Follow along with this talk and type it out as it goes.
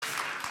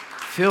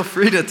Feel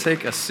free to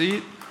take a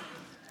seat.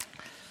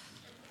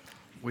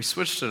 We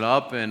switched it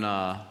up and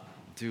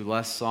do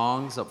less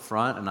songs up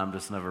front, and I'm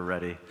just never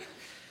ready.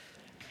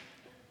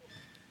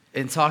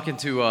 In talking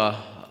to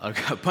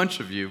a bunch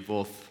of you,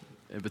 both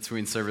in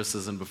between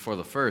services and before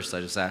the first, I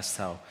just asked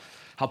how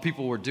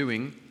people were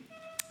doing,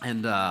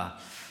 and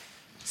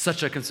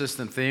such a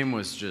consistent theme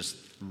was just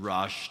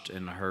rushed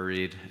and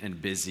hurried and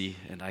busy,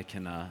 and I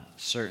can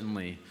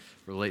certainly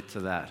relate to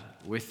that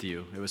with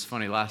you. It was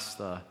funny,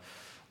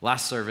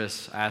 last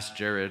service, I asked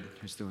Jared,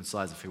 who's doing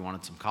slides, if he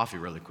wanted some coffee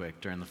really quick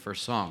during the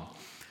first song.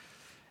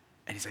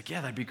 And he's like,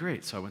 yeah, that'd be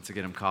great. So I went to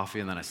get him coffee,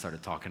 and then I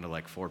started talking to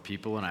like 4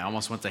 people, and I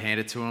almost went to hand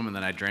it to him, and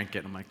then I drank it,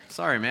 and I'm like,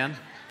 sorry, man.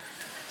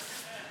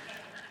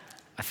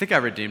 I think I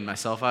redeemed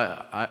myself.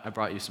 I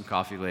brought you some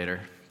coffee later.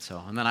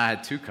 And then I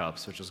had 2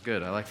 cups, which was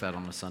good. I like that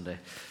on a Sunday.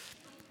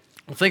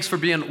 Well, thanks for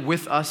being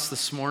with us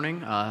this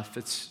morning. If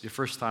it's your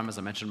first time, as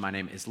I mentioned, my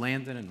name is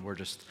Landon, and we're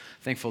just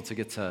thankful to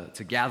get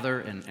to gather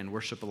and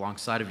worship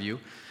alongside of you.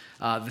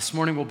 This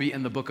morning we'll be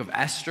in the book of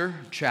Esther,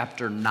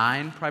 chapter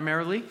 9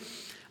 primarily,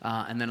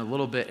 and then a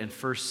little bit in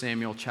 1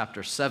 Samuel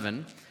chapter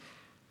 7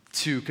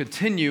 to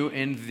continue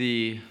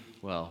in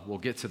we'll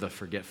get to the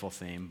forgetful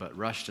theme, but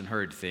rushed and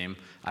hurried theme.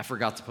 I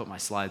forgot to put my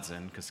slides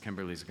in because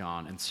Kimberly's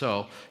gone. And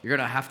so you're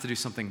going to have to do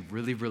something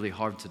really, really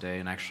hard today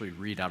and actually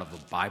read out of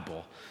the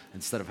Bible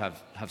instead of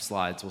have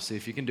slides. We'll see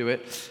if you can do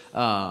it.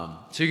 So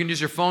you can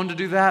use your phone to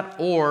do that,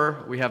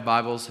 or we have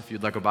Bibles. If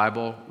you'd like a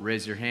Bible,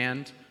 raise your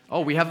hand. Oh,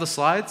 we have the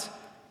slides?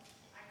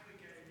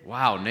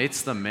 Wow,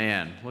 Nate's the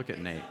man. Look at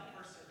Nate.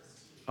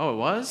 Oh, it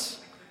was?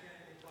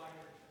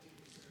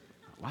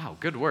 Wow,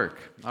 good work.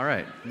 All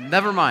right.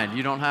 Never mind.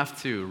 You don't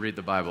have to read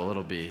the Bible.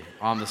 It'll be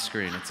on the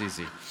screen. It's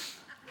easy.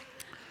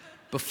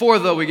 Before,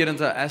 though, we get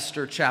into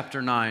Esther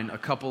chapter 9, a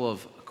couple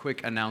of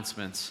quick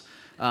announcements.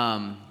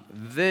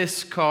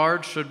 This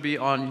card should be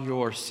on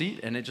your seat,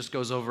 and it just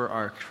goes over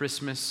our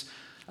Christmas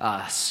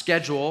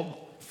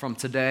schedule from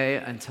today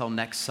until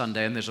next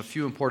Sunday. And there's a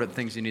few important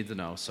things you need to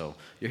know. So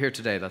you're here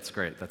today. That's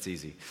great. That's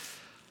easy.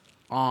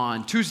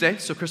 On Tuesday,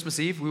 so Christmas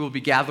Eve, we will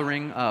be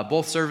gathering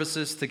both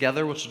services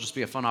together, which will just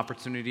be a fun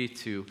opportunity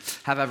to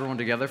have everyone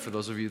together for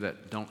those of you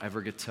that don't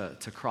ever get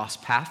to cross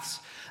paths.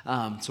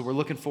 So we're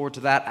looking forward to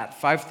that at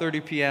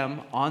 5:30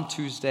 p.m. on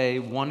Tuesday,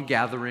 one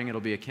gathering.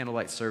 It'll be a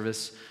candlelight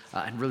service,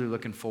 and really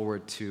looking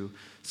forward to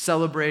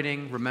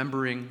celebrating,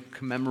 remembering,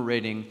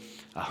 commemorating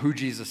who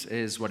Jesus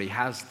is, what he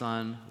has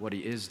done, what he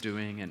is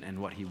doing,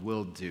 and what he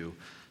will do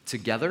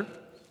together.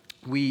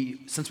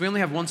 Since we only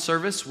have one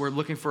service, we're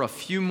looking for a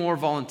few more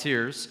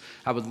volunteers.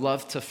 I would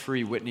love to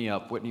free Whitney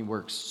up. Whitney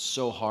works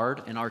so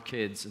hard, and our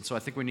kids. And so I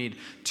think we need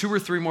 2 or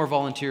 3 more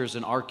volunteers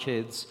and our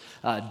kids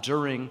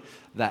during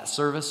that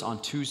service on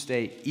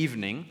Tuesday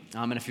evening.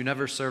 And if you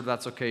never served,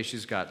 that's okay.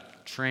 She's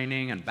got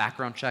training and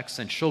background checks,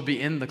 and she'll be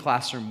in the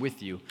classroom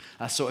with you.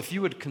 So if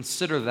you would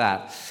consider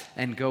that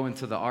and go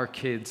into the Our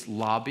Kids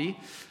lobby,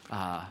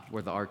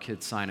 where the Our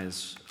Kids sign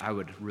is, I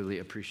would really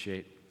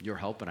appreciate your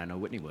help, and I know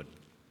Whitney would.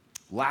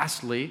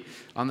 Lastly,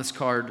 on this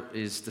card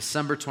is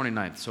December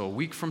 29th, so a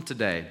week from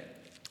today.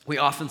 We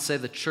often say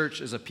the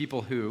church is a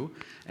people who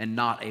and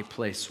not a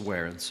place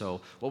where. And so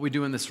what we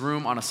do in this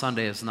room on a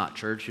Sunday is not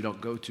church. You don't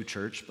go to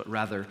church, but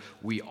rather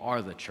we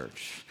are the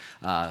church.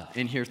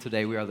 In here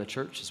today, we are the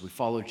church as we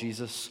follow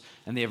Jesus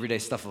and the everyday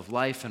stuff of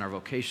life and our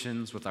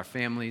vocations with our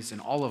families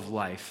and all of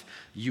life.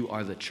 You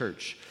are the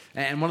church.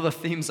 And one of the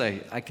themes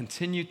I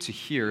continue to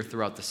hear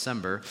throughout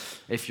December,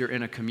 if you're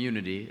in a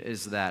community,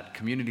 is that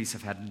communities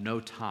have had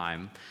no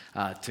time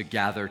to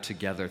gather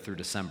together through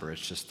December.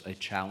 It's just a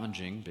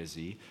challenging,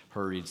 busy,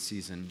 hurried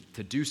season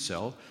to do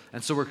so.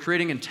 And so we're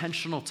creating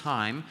intentional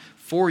time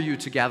for you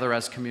to gather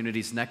as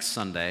communities next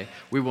Sunday.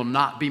 We will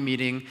not be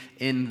meeting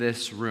in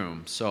this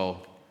room. So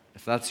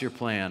if that's your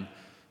plan,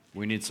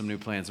 we need some new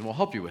plans, and we'll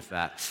help you with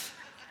that.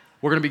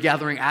 We're going to be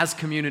gathering as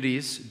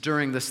communities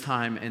during this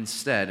time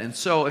instead. And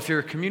so if you're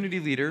a community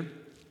leader,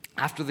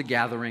 after the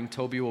gathering,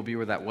 Toby will be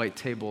where that white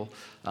table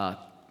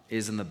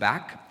is in the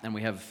back. And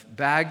we have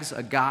bags,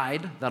 a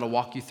guide that'll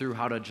walk you through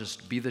how to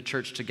just be the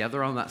church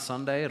together on that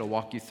Sunday. It'll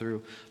walk you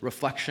through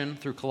reflection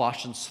through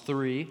Colossians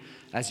 3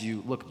 as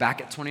you look back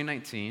at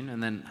 2019,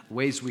 and then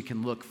ways we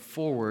can look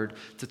forward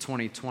to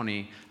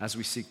 2020 as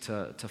we seek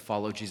to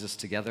follow Jesus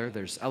together.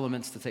 There's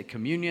elements to take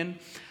communion.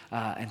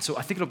 And so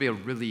I think it'll be a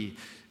really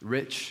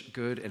rich,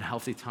 good, and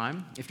healthy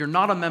time. If you're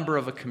not a member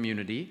of a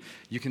community,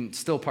 you can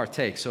still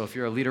partake. So if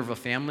you're a leader of a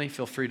family,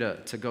 feel free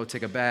to go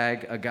take a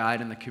bag, a guide,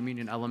 and the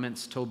communion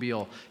elements. Toby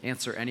will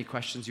answer any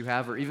questions you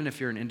have, or even if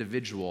you're an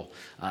individual,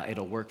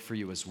 it'll work for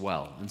you as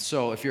well. And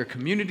so if you're a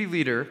community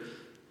leader,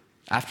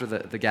 after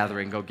the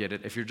gathering, go get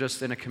it. If you're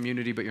just in a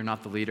community but you're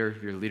not the leader,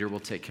 your leader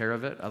will take care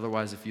of it.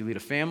 Otherwise, if you lead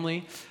a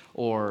family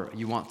or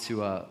you want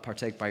to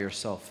partake by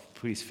yourself,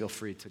 please feel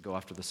free to go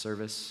after the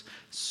service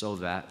so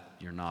that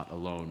you're not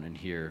alone in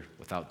here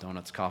without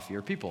donuts, coffee,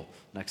 or people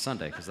next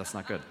Sunday, because that's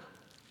not good.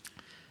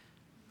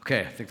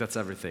 Okay, I think that's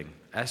everything.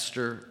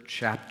 Esther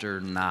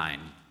chapter 9.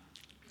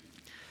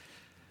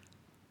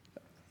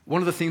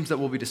 One of the themes that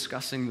we'll be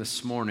discussing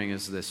this morning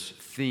is this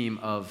theme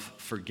of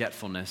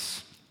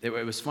forgetfulness. It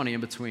was funny,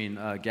 in between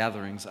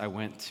gatherings, I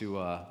went to,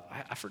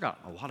 I forgot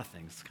a lot of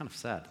things. It's kind of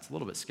sad. It's a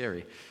little bit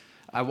scary.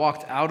 I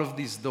walked out of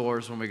these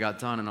doors when we got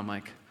done, and I'm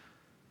like,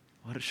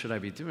 what should I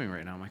be doing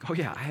right now? I'm like, oh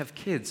yeah, I have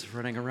kids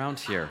running around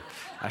here.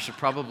 I should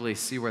probably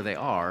see where they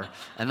are.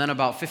 And then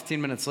about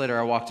 15 minutes later,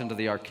 I walked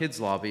into our kids'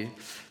 lobby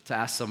to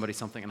ask somebody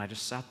something, and I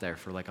just sat there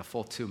for like a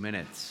full 2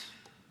 minutes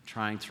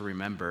trying to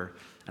remember.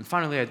 And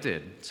finally I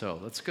did, so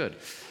that's good.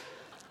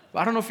 But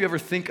I don't know if you ever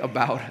think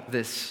about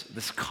this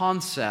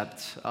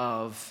concept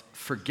of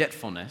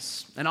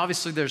forgetfulness. And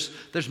obviously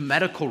there's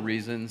medical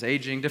reasons,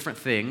 aging, different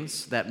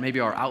things that maybe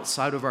are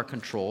outside of our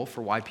control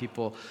for why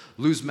people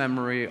lose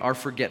memory, are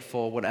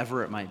forgetful,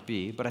 whatever it might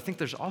be. But I think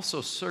there's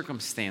also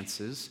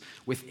circumstances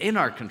within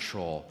our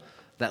control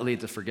that lead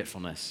to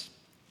forgetfulness.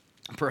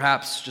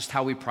 Perhaps just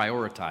how we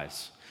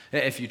prioritize.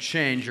 If you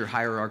change your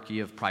hierarchy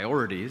of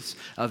priorities,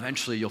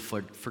 eventually you'll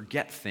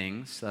forget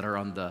things that are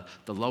on the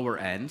lower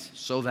end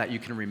so that you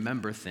can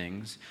remember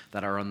things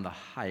that are on the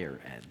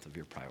higher end of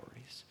your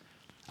priorities.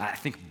 I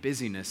think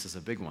busyness is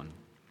a big one.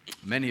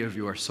 Many of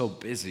you are so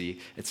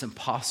busy, it's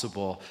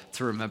impossible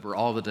to remember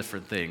all the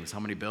different things. How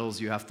many bills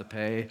you have to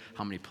pay,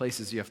 how many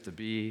places you have to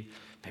be,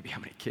 maybe how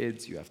many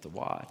kids you have to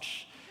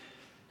watch,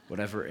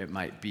 whatever it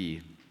might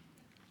be.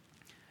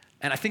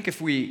 And I think if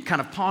we kind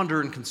of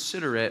ponder and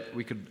consider it,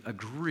 we could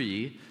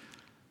agree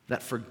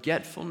that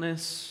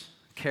forgetfulness,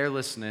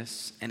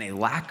 carelessness, and a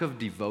lack of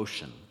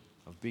devotion,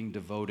 of being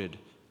devoted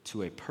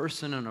to a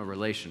person and a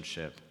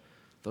relationship,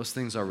 those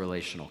things are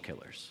relational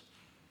killers.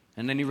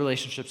 And any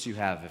relationships you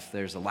have, if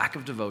there's a lack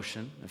of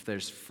devotion, if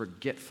there's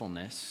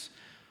forgetfulness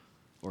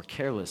or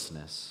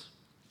carelessness,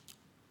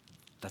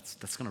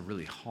 that's going to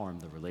really harm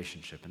the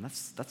relationship. And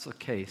that's the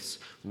case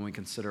when we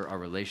consider our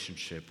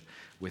relationship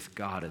with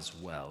God as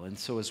well. And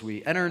so as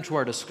we enter into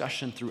our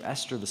discussion through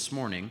Esther this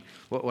morning,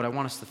 what I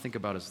want us to think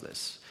about is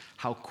this: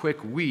 how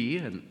quick we,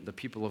 and the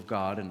people of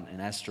God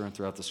and Esther and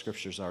throughout the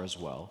scriptures are as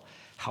well,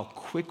 how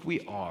quick we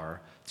are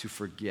to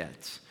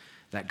forget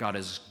that God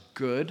is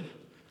good,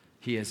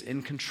 He is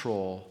in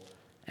control,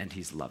 and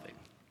He's loving.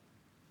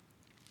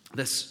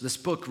 This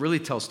book really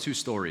tells two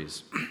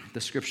stories,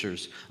 the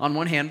scriptures. On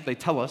one hand, they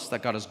tell us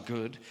that God is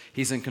good,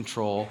 He's in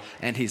control,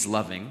 and He's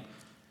loving.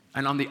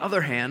 And on the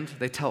other hand,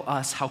 they tell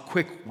us how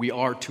quick we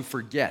are to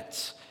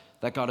forget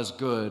that God is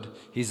good,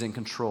 He's in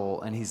control,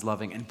 and He's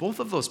loving. And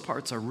both of those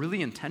parts are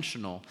really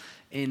intentional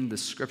in the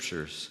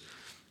scriptures.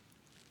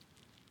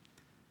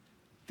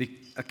 The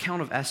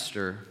account of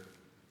Esther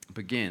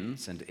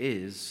begins and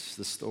is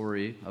the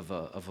story of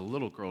a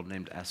little girl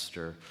named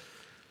Esther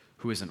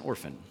who is an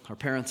orphan. Her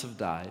parents have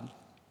died.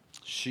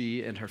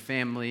 She and her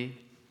family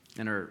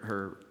and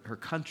her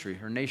country,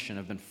 her nation,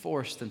 have been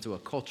forced into a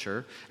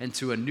culture,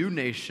 into a new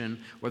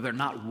nation where they're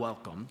not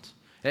welcomed.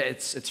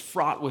 It's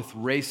fraught with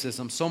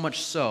racism, so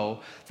much so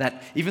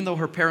that even though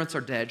her parents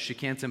are dead, she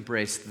can't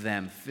embrace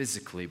them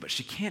physically, but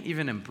she can't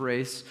even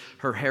embrace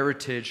her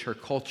heritage, her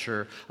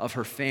culture of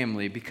her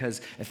family, because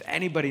if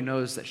anybody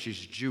knows that she's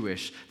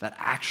Jewish, that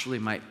actually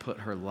might put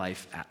her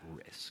life at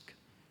risk.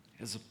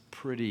 It's a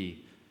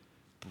pretty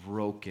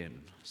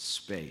broken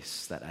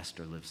space that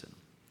Esther lives in.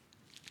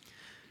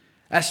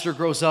 Esther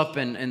grows up,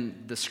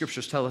 and the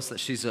scriptures tell us that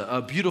she's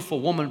a beautiful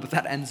woman, but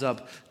that ends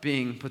up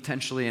being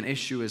potentially an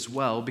issue as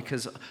well,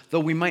 because though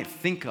we might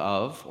think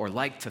of, or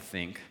like to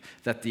think,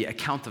 that the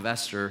account of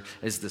Esther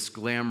is this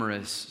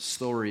glamorous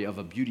story of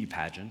a beauty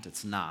pageant,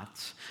 it's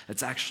not.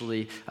 It's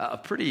actually a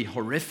pretty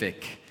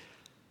horrific,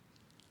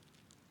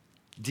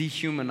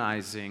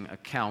 dehumanizing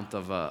account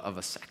of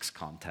a sex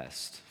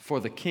contest for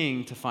the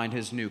king to find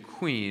his new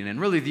queen. And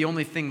really the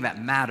only thing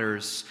that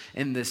matters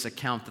in this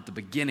account, at the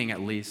beginning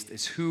at least,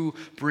 is who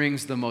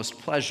brings the most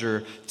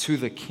pleasure to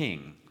the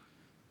king.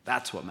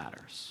 That's what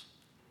matters.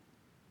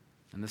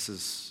 And this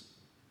is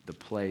the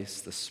place,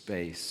 the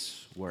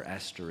space where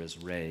Esther is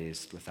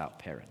raised without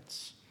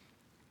parents.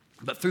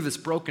 But through this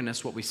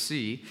brokenness, what we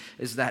see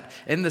is that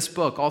in this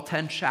book, all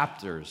 10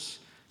 chapters,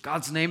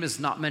 God's name is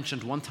not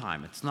mentioned one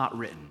time. It's not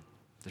written.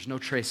 There's no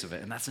trace of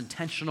it, and that's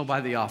intentional by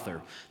the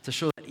author to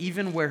show that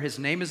even where his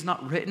name is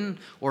not written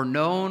or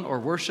known or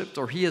worshiped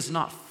or he is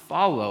not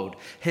followed,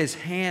 his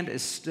hand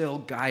is still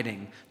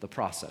guiding the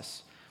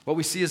process. What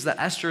we see is that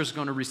Esther is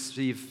going to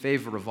receive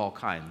favor of all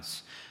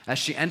kinds. As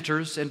she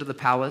enters into the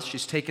palace,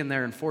 she's taken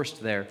there and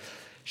forced there,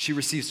 she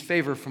receives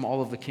favor from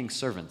all of the king's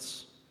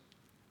servants.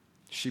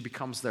 She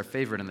becomes their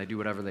favorite, and they do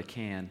whatever they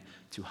can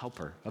to help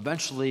her.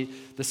 Eventually,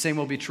 the same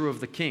will be true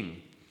of the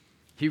king.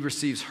 He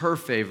receives her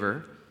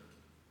favor.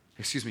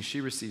 She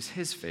receives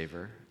his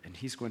favor, and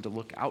he's going to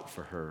look out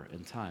for her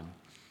in time.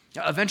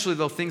 Eventually,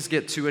 though, things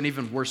get to an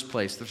even worse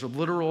place. There's a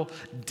literal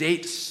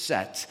date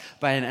set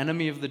by an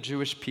enemy of the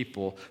Jewish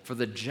people for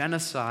the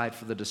genocide,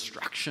 for the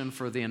destruction,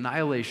 for the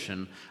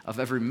annihilation of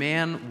every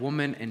man,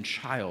 woman, and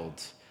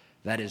child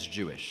that is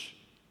Jewish.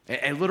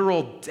 A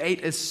literal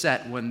date is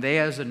set when they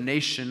as a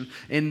nation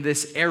in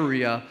this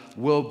area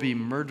will be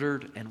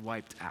murdered and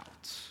wiped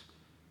out.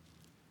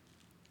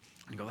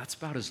 And you go, that's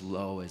about as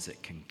low as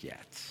it can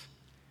get.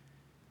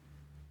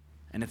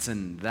 And it's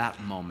in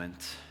that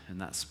moment, in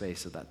that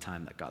space, at that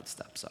time, that God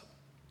steps up.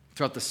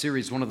 Throughout the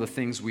series, one of the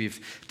things we've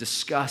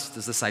discussed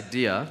is this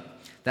idea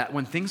that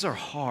when things are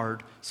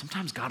hard,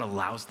 sometimes God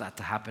allows that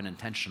to happen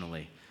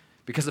intentionally.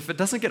 Because if it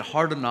doesn't get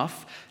hard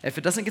enough, if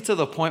it doesn't get to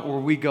the point where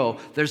we go,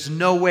 there's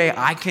no way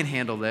I can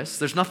handle this,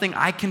 there's nothing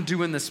I can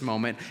do in this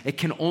moment, it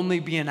can only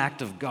be an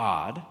act of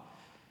God,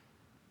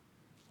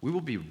 we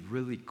will be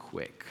really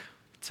quick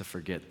to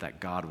forget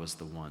that God was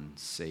the one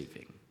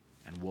saving,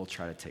 and we'll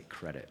try to take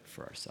credit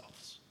for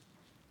ourselves.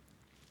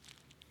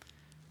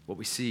 What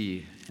we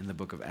see in the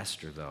book of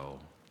Esther, though,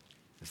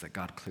 is that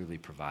God clearly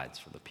provides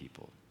for the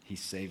people. He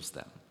saves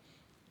them.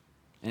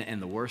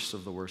 In the worst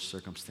of the worst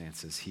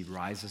circumstances, he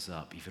rises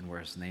up even where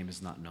his name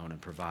is not known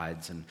and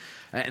provides.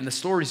 And the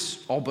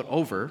story's all but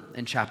over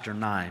in chapter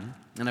 9.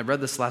 And I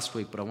read this last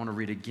week, but I want to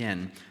read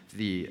again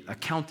the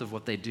account of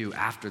what they do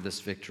after this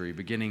victory,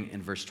 beginning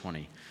in verse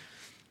 20.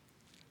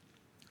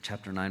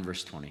 Chapter 9,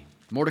 verse 20.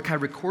 Mordecai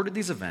recorded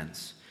these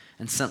events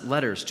and sent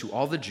letters to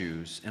all the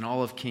Jews in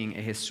all of King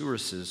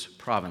Ahasuerus'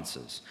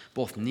 provinces,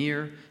 both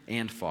near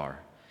and far.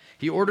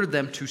 He ordered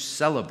them to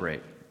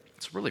celebrate.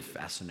 It's a really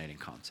fascinating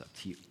concept.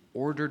 He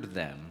ordered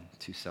them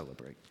to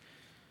celebrate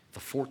the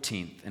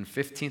 14th and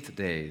 15th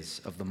days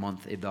of the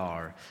month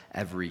Adar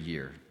every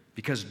year,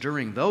 because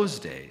during those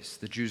days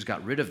the Jews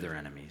got rid of their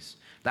enemies.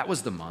 That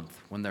was the month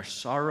when their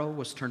sorrow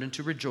was turned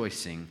into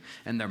rejoicing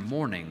and their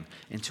mourning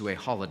into a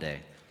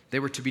holiday. They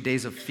were to be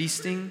days of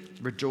feasting,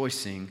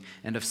 rejoicing,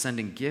 and of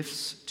sending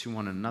gifts to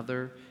one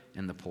another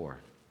and the poor.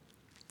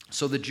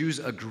 So the Jews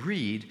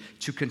agreed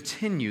to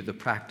continue the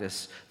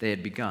practice they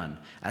had begun,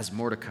 as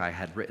Mordecai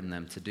had written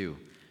them to do.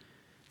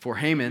 For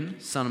Haman,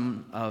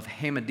 son of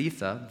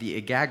Hammedatha,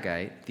 the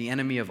Agagite, the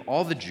enemy of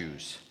all the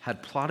Jews,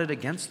 had plotted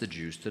against the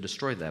Jews to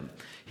destroy them.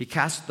 He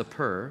cast the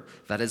pur,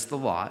 that is the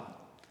lot,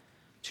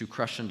 to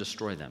crush and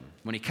destroy them.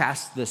 When he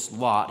cast this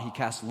lot, he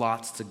cast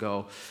lots to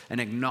go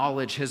and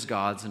acknowledge his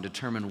gods and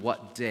determine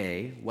what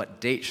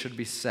date should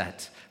be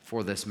set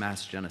for this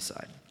mass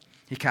genocide.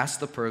 He cast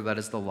the pur, that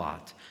is the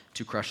lot,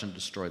 to crush and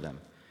destroy them.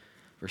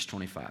 Verse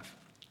 25.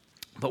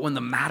 But when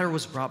the matter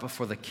was brought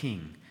before the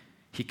king,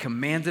 he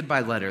commanded by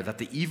letter that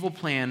the evil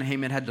plan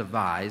Haman had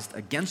devised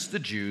against the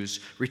Jews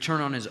return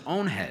on his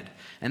own head,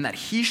 and that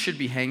he should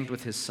be hanged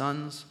with his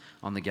sons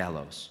on the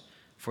gallows.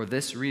 For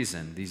this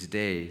reason, these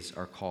days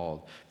are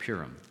called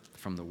Purim,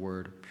 from the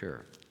word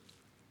pure.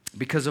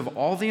 Because of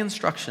all the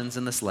instructions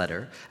in this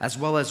letter, as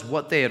well as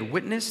what they had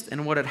witnessed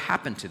and what had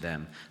happened to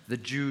them, the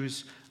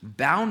Jews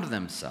bound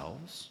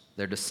themselves,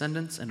 their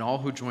descendants and all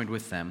who joined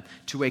with them,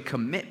 to a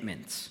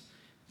commitment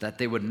that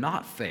they would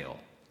not fail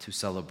to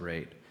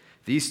celebrate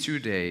these 2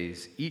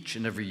 days each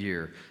and every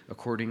year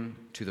according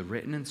to the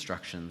written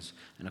instructions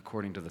and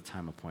according to the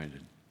time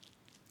appointed.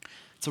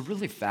 It's a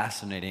really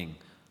fascinating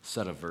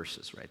set of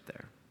verses right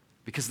there,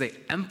 because they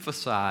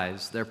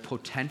emphasize their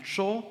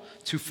potential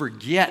to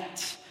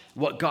forget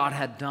what God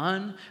had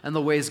done and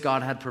the ways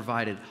God had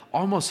provided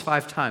almost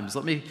 5 times.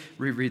 Let me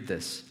reread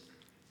this.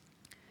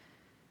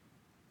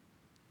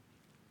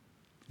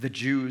 The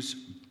Jews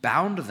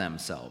bound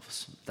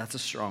themselves, that's a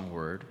strong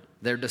word,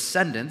 their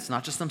descendants,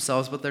 not just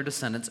themselves, but their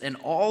descendants, and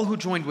all who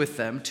joined with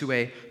them to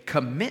a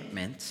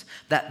commitment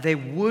that they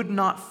would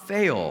not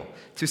fail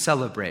to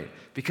celebrate,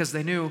 because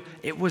they knew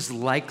it was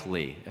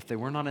likely, if they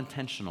were not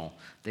intentional,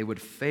 they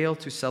would fail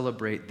to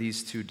celebrate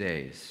these 2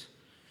 days.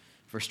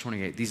 Verse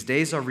 28, these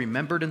days are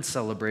remembered and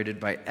celebrated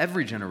by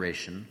every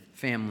generation,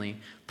 family,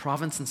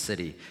 province, and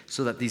city,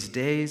 so that these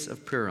days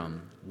of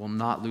Purim will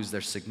not lose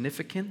their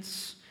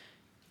significance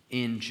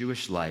in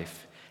Jewish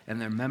life,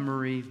 and their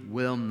memory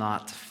will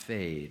not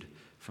fade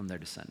from their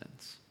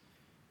descendants.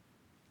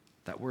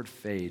 That word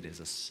fade is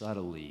a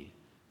subtly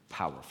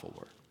powerful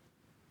word.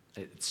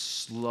 It's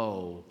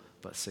slow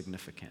but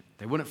significant.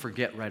 They wouldn't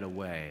forget right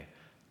away,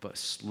 but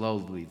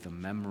slowly the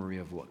memory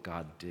of what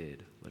God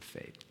did would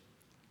fade.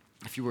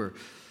 If you were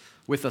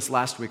with us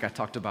last week, I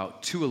talked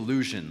about 2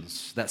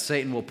 illusions that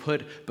Satan will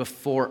put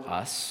before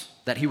us,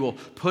 that he will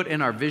put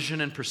in our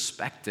vision and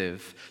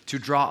perspective to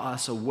draw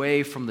us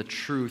away from the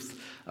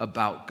truth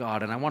about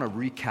God. And I want to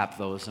recap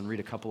those and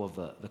read a couple of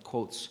the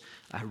quotes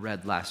I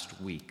read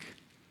last week.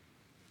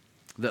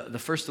 The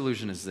first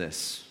illusion is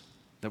this,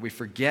 that we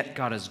forget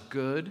God is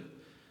good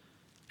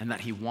and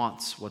that he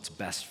wants what's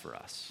best for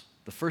us.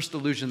 The first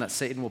illusion that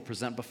Satan will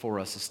present before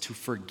us is to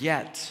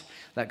forget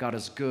that God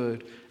is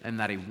good and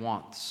that he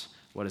wants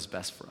what is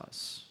best for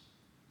us.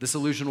 This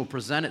illusion will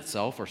present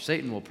itself, or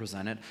Satan will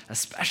present it,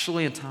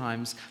 especially in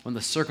times when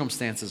the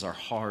circumstances are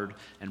hard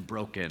and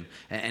broken,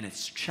 and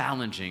it's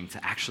challenging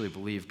to actually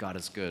believe God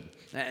is good.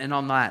 And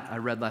on that, I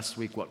read last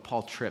week what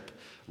Paul Tripp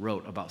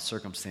wrote about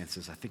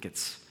circumstances. I think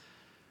it's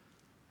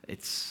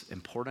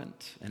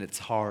important, and it's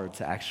hard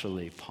to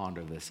actually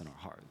ponder this in our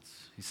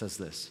hearts. He says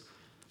this,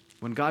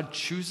 when God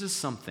chooses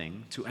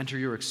something to enter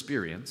your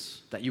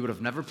experience that you would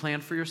have never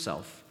planned for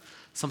yourself,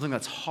 something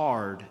that's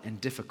hard and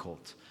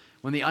difficult,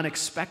 when the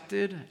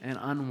unexpected and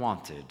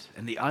unwanted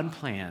and the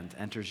unplanned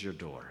enters your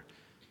door,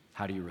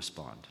 how do you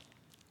respond?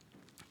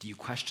 Do you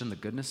question the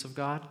goodness of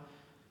God,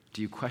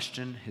 Do you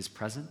question his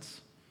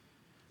presence?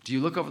 Do you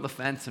look over the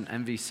fence and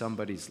envy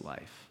somebody's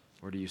life?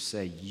 Or do you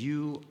say,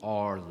 you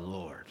are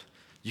Lord.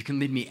 You can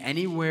lead me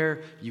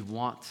anywhere you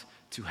want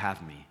to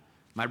have me.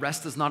 My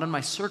rest is not in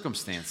my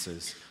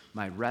circumstances.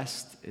 My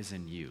rest is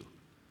in you.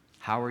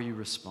 How are you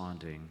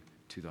responding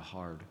to the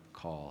hard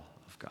call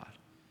of God?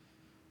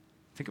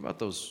 Think about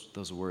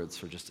those words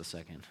for just a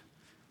second.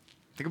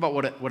 Think about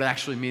what it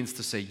actually means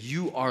to say,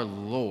 you are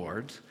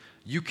Lord.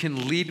 You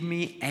can lead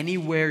me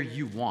anywhere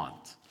you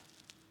want.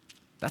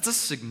 That's a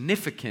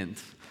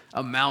significant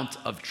amount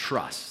of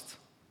trust.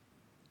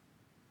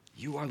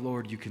 You are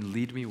Lord. You can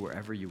lead me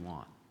wherever you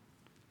want.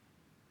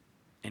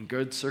 In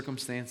good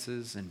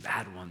circumstances and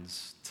bad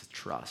ones, to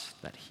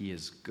trust that he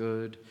is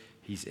good,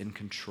 he's in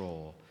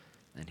control,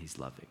 and he's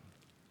loving.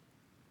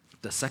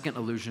 The second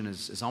illusion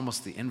is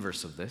almost the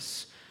inverse of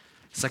this.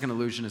 The second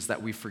illusion is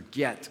that we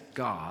forget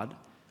God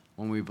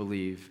when we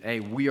believe, A,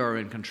 we are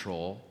in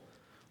control,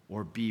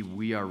 or B,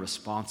 we are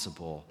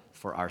responsible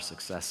for our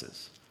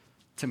successes.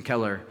 Tim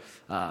Keller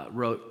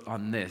wrote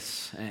on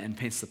this and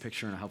paints the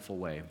picture in a helpful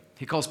way.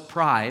 He calls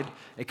pride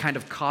a kind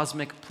of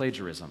cosmic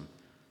plagiarism.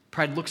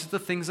 Pride looks at the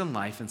things in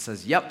life and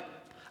says, yep,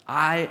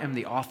 I am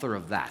the author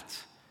of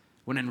that.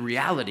 When in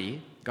reality,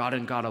 God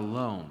and God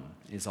alone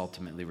is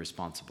ultimately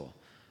responsible.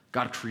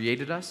 God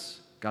created us.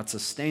 God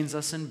sustains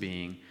us in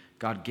being.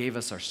 God gave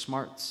us our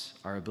smarts,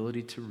 our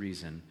ability to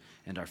reason,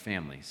 and our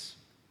families.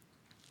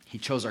 He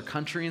chose our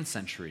country and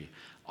century.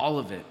 All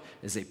of it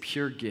is a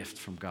pure gift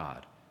from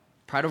God.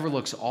 Pride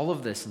overlooks all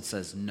of this and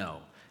says, no,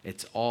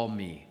 it's all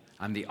me.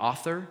 I'm the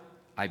author.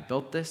 I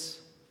built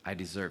this. I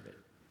deserve it.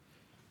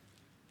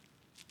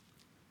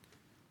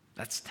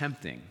 That's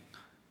tempting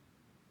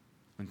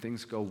when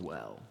things go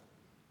well,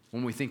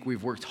 when we think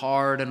we've worked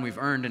hard and we've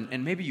earned,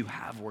 and maybe you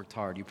have worked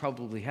hard, you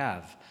probably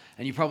have,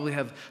 and you probably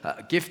have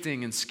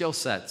gifting and skill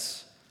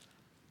sets.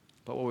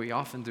 But what we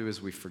often do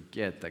is we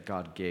forget that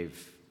God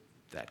gave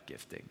that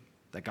gifting,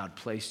 that God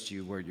placed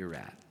you where you're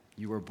at.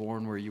 You were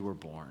born where you were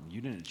born.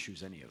 You didn't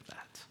choose any of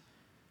that.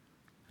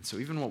 And so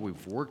even what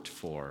we've worked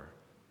for,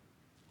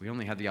 we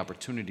only had the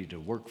opportunity to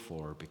work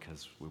for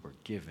because we were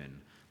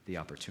given the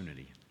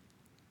opportunity.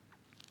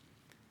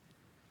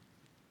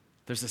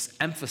 There's this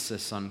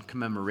emphasis on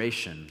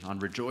commemoration, on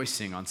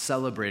rejoicing, on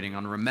celebrating,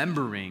 on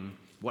remembering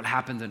what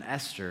happened in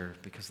Esther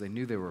because they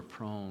knew they were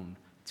prone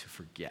to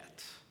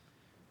forget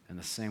in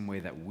the same way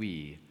that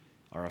we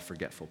are a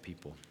forgetful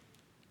people.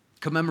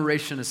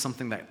 Commemoration is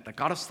something that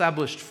God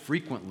established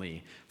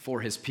frequently for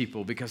his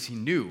people because he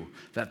knew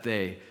that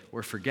they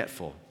were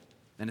forgetful.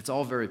 And it's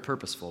all very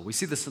purposeful. We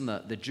see this in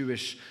the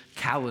Jewish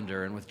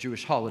calendar and with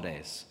Jewish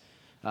holidays.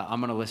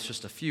 I'm going to list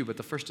just a few, but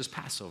the first is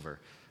Passover.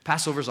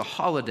 Passover is a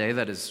holiday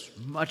that is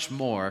much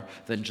more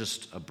than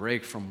just a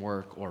break from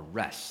work or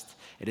rest.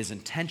 It is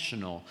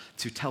intentional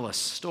to tell a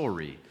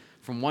story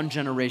from one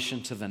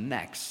generation to the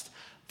next,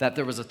 that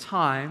there was a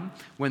time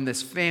when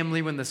this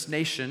family, when this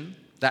nation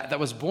that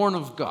was born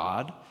of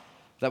God,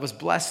 that was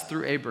blessed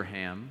through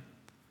Abraham,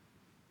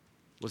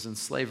 was in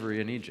slavery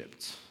in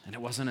Egypt. And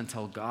it wasn't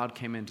until God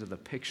came into the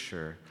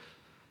picture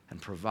and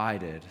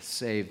provided,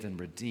 saved, and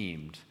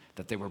redeemed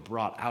that they were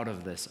brought out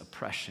of this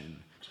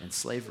oppression and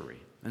slavery.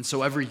 And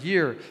so every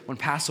year when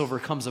Passover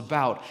comes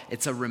about,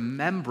 it's a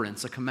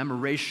remembrance, a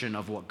commemoration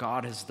of what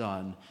God has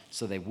done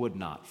so they would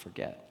not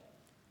forget.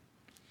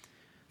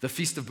 The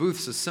Feast of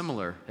Booths is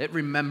similar. It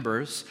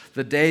remembers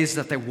the days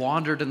that they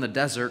wandered in the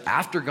desert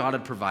after God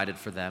had provided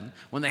for them,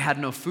 when they had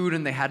no food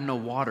and they had no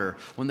water,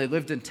 when they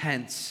lived in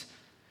tents,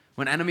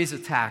 when enemies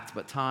attacked,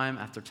 but time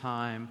after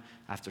time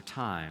after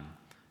time,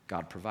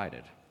 God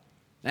provided.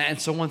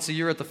 And so once a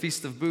year at the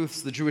Feast of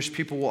Booths, the Jewish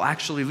people will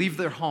actually leave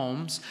their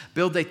homes,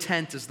 build a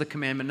tent as the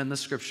commandment in the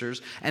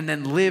scriptures, and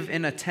then live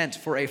in a tent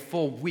for a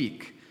full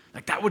week.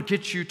 Like that would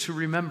get you to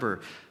remember.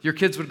 Your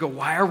kids would go,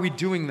 why are we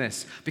doing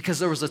this? Because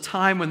there was a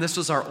time when this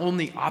was our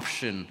only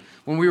option.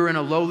 When we were in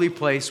a lowly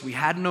place, we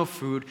had no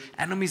food,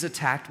 enemies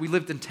attacked, we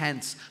lived in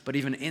tents, but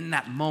even in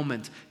that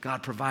moment,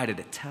 God provided.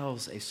 It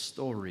tells a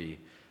story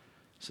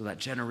so that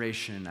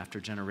generation after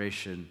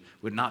generation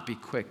would not be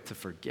quick to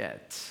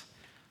forget,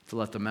 to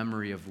let the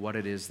memory of what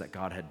it is that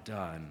God had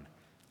done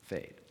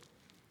fade.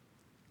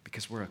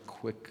 Because we're a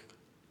quick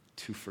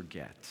to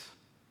forget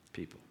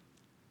people.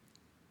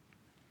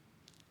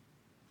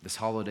 This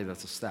holiday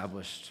that's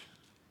established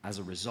as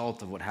a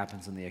result of what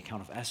happens in the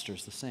account of Esther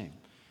is the same.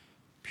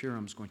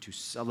 Purim's going to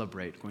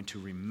celebrate, going to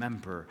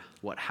remember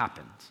what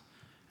happened.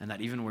 And that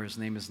even where his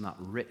name is not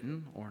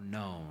written or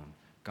known,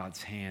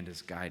 God's hand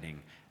is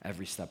guiding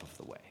every step of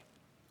the way.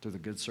 Through the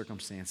good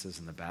circumstances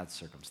and the bad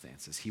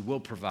circumstances. He will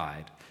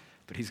provide,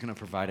 but he's going to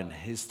provide in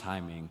his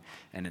timing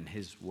and in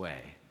his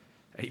way.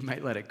 He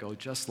might let it go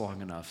just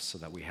long enough so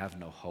that we have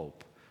no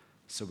hope,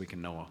 so we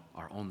can know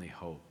our only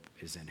hope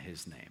is in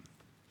his name,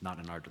 not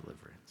in our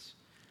deliverance.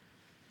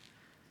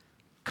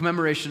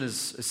 Commemoration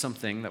is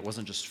something that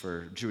wasn't just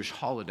for Jewish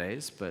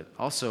holidays, but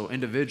also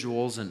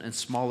individuals and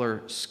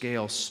smaller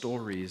scale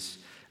stories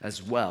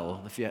as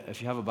well. If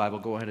you have a Bible,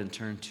 go ahead and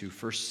turn to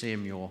 1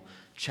 Samuel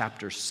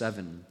chapter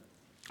 7.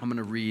 I'm going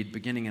to read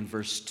beginning in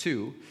verse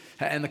 2.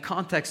 And the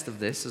context of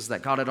this is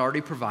that God had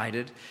already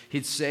provided.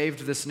 He'd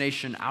saved this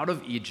nation out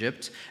of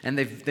Egypt, and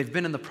they've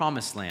been in the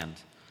promised land.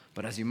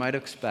 But as you might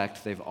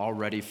expect, they've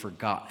already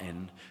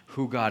forgotten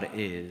who God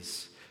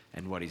is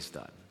and what he's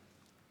done.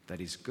 That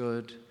he's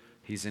good,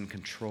 he's in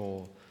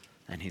control,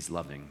 and he's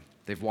loving.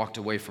 They've walked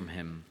away from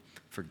him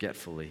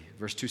forgetfully.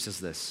 Verse 2 says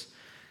this: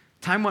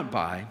 Time went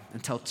by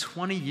until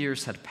 20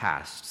 years had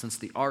passed since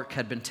the ark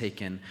had been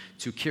taken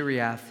to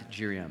Kiriath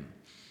Jearim.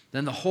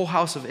 Then the whole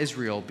house of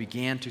Israel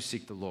began to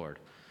seek the Lord.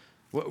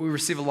 We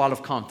receive a lot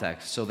of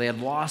context. So they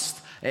had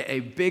lost a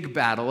big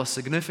battle, a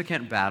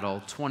significant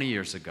battle 20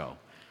 years ago.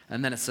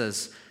 And then it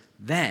says,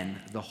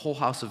 then the whole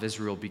house of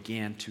Israel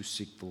began to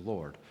seek the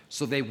Lord.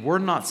 So they were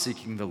not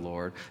seeking the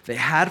Lord. They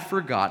had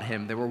forgot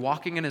him. They were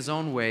walking in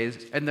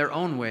their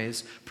own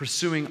ways,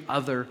 pursuing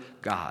other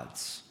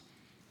gods.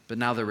 But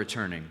now they're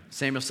returning.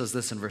 Samuel says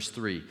this in verse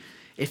 3.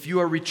 If you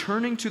are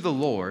returning to the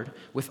Lord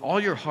with all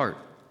your heart,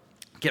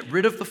 get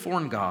rid of the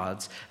foreign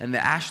gods and the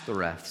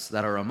Ashtoreths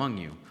that are among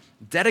you.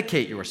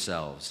 Dedicate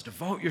yourselves,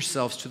 devote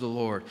yourselves to the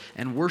Lord,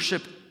 and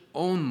worship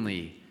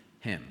only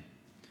him.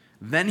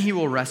 Then he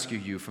will rescue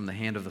you from the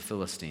hand of the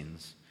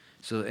Philistines.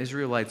 So the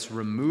Israelites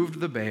removed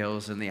the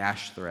Baals and the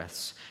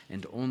Ashtoreths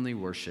and only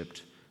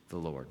worshipped the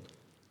Lord.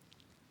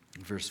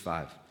 Verse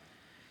 5.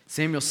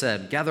 Samuel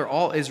said, Gather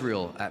all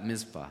Israel at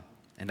Mizpah,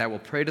 and I will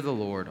pray to the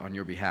Lord on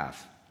your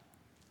behalf.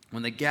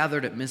 When they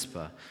gathered at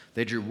Mizpah,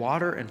 they drew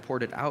water and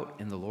poured it out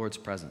in the Lord's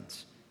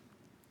presence.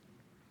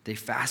 They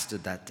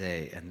fasted that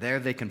day, and there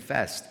they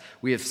confessed,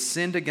 We have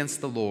sinned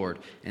against the Lord.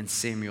 And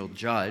Samuel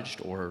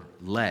judged, or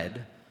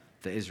led,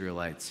 the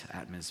Israelites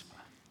at Mizpah.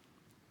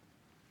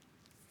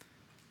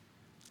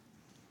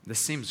 This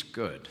seems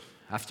good.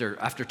 After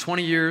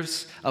 20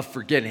 years of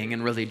forgetting,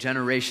 and really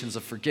generations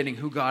of forgetting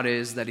who God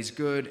is, that he's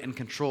good and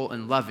control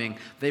and loving,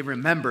 they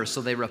remember,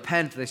 so they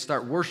repent, they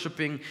start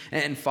worshiping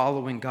and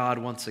following God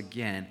once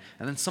again.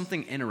 And then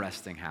something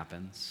interesting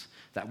happens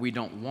that we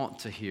don't want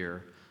to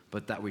hear,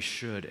 but that we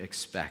should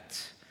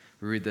expect.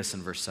 We read this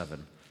in verse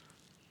 7.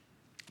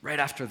 Right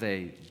after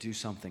they do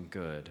something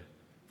good,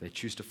 they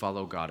choose to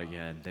follow God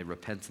again. They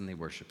repent and they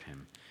worship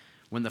him.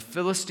 When the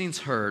Philistines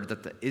heard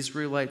that the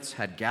Israelites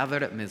had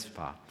gathered at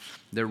Mizpah,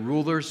 their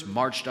rulers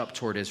marched up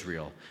toward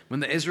Israel. When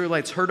the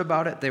Israelites heard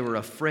about it, they were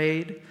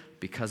afraid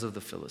because of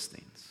the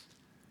Philistines.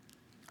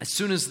 As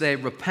soon as they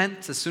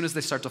repent, as soon as they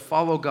start to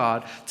follow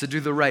God, to do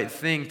the right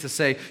thing, to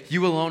say,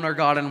 You alone are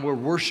God and we're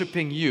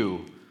worshiping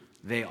you,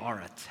 they are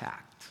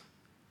attacked.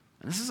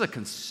 And this is a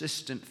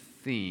consistent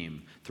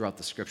theme throughout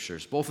the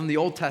scriptures, both in the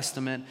Old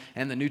Testament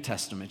and the New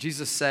Testament.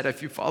 Jesus said,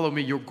 if you follow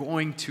me, you're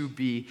going to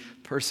be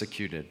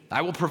persecuted.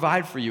 I will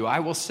provide for you. I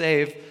will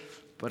save,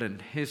 but in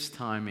his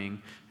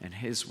timing and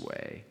his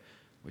way,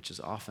 which is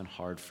often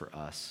hard for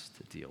us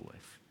to deal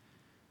with.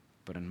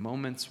 But in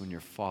moments when you're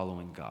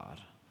following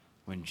God,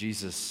 when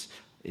Jesus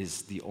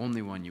is the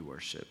only one you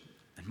worship,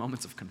 in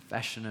moments of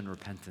confession and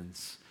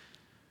repentance,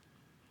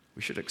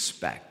 we should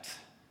expect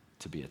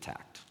to be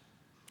attacked.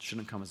 It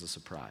shouldn't come as a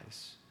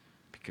surprise.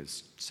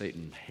 Because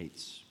Satan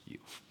hates you.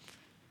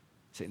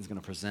 Satan's going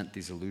to present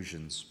these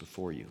illusions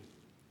before you.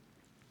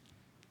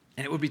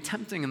 And it would be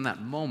tempting in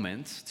that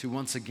moment to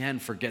once again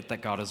forget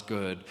that God is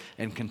good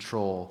and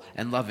control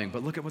and loving.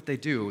 But look at what they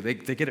do. They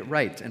get it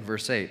right in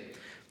verse 8.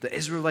 The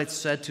Israelites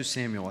said to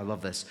Samuel, I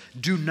love this,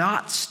 Do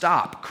not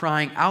stop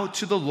crying out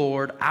to the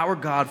Lord our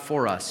God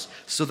for us,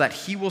 so that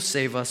he will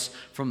save us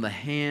from the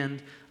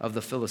hand of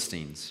the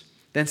Philistines.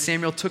 Then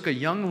Samuel took a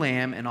young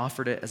lamb and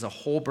offered it as a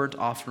whole burnt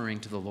offering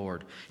to the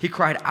Lord. He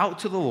cried out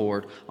to the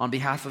Lord on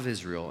behalf of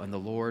Israel, and the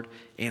Lord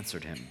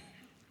answered him.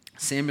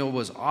 Samuel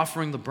was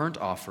offering the burnt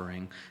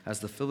offering as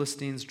the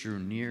Philistines drew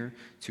near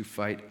to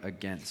fight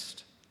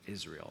against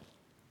Israel.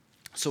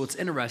 So it's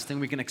interesting.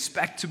 We can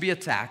expect to be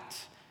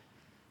attacked,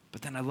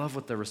 but then I love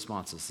what their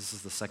response is. This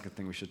is the second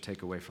thing we should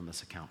take away from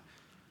this account.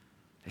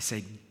 They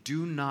say,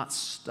 Do not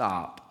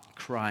stop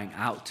crying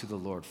out to the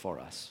Lord for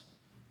us.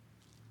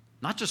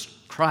 Not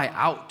just cry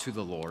out to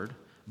the Lord,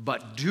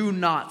 but do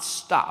not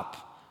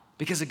stop.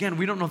 Because again,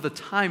 we don't know the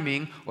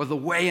timing or the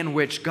way in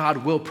which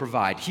God will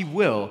provide. He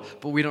will,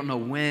 but we don't know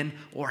when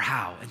or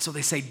how. And so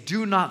they say,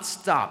 do not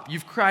stop.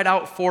 You've cried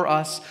out for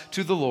us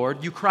to the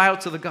Lord. You cry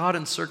out to the God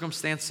in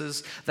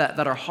circumstances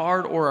that are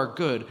hard or are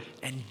good,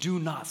 and do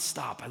not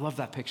stop. I love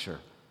that picture.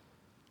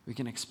 We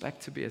can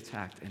expect to be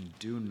attacked and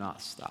do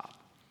not stop.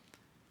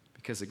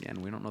 Because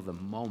again, we don't know the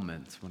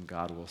moment when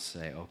God will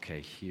say,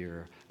 okay,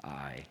 here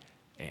I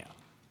am.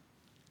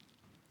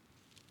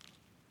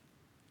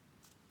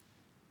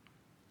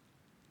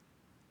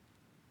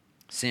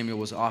 Samuel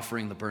was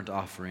offering the burnt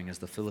offering as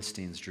the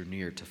Philistines drew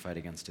near to fight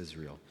against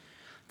Israel.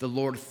 The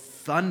Lord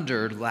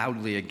thundered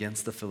loudly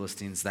against the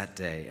Philistines that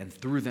day and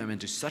threw them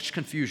into such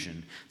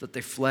confusion that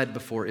they fled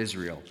before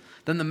Israel.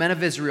 Then the men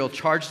of Israel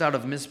charged out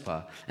of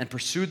Mizpah and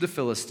pursued the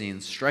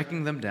Philistines,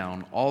 striking them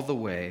down all the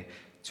way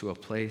to a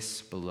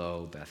place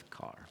below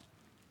Beth-kar.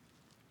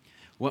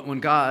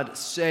 When God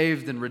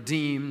saved and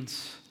redeemed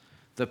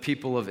the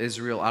people of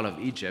Israel out of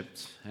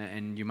Egypt.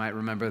 And you might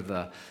remember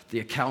the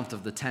account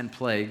of the 10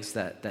 plagues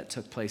that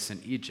took place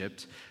in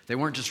Egypt. They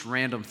weren't just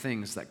random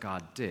things that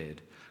God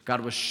did.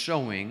 God was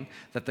showing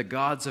that the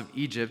gods of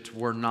Egypt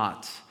were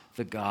not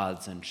the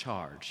gods in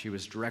charge. He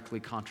was directly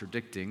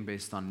contradicting,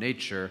 based on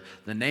nature,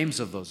 the names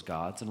of those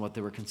gods and what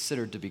they were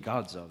considered to be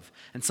gods of.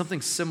 And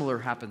something similar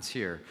happens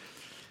here.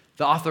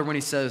 The author, when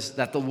he says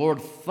that the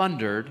Lord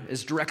thundered,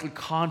 is directly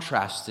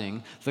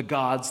contrasting the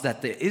gods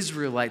that the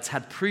Israelites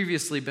had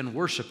previously been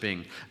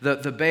worshiping.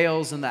 The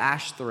Baals and the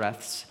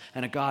Ashtoreths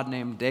and a god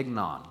named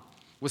Dagon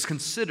was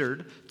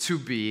considered to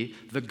be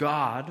the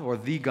god or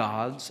the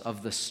gods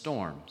of the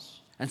storms.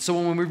 And so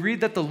when we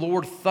read that the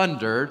Lord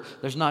thundered,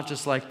 there's not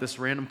just like this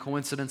random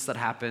coincidence that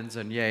happens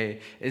and yay,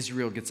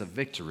 Israel gets a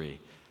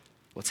victory.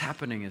 What's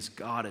happening is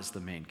God is the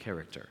main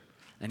character.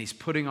 And he's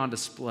putting on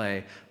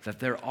display that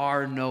there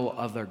are no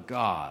other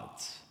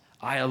gods.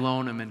 I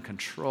alone am in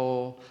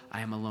control,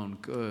 I am alone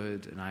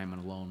good, and I am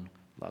alone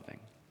loving.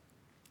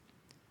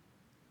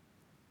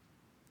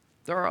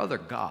 There are other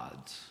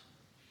gods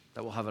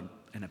that will have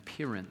an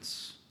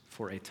appearance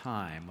for a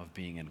time of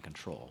being in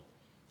control.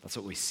 That's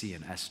what we see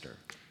in Esther.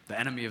 The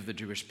enemy of the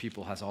Jewish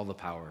people has all the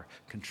power,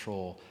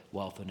 control,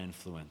 wealth, and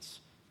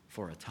influence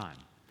for a time.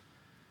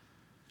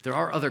 There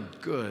are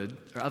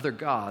other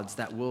gods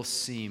that will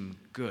seem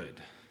good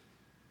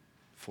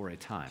for a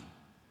time.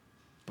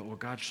 But what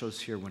God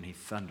shows here when he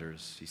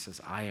thunders, he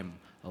says, I am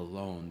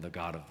alone the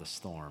God of the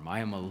storm. I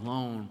am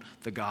alone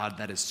the God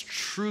that is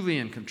truly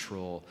in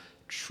control,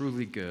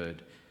 truly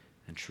good,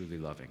 and truly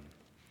loving.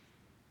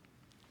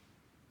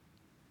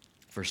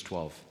 Verse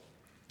 12.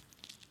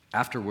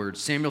 Afterwards,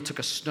 Samuel took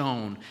a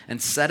stone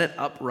and set it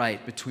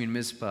upright between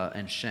Mizpah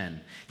and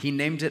Shen. He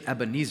named it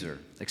Ebenezer,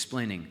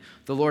 explaining,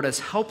 the Lord has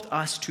helped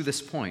us to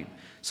this point.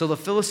 So the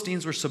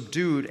Philistines were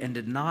subdued and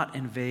did not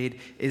invade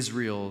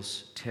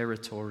Israel's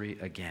territory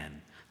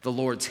again. The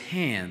Lord's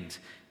hand,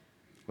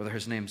 whether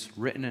his name's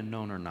written and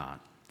known or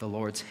not, the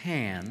Lord's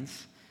hand,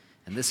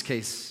 in this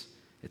case,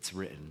 it's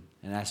written.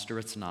 In Esther,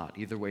 it's not.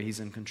 Either way, he's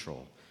in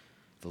control.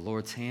 The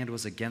Lord's hand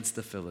was against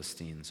the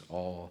Philistines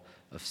all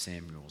of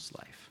Samuel's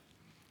life.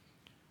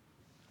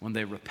 When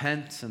they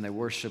repent and they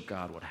worship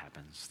God, what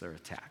happens? They're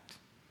attacked.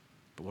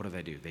 But what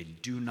do? They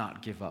do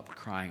not give up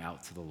crying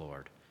out to the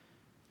Lord.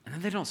 And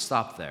then they don't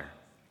stop there.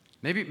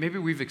 Maybe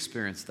we've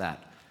experienced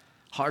that.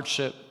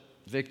 Hardship,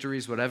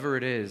 victories, whatever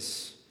it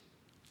is,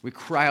 we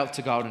cry out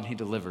to God and he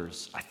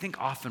delivers. I think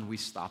often we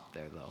stop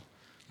there, though.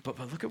 But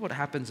look at what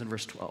happens in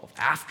verse 12.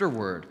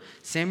 Afterward,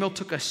 Samuel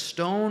took a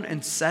stone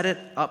and set it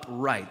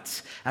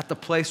upright at the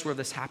place where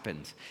this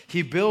happened.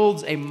 He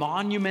builds a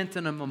monument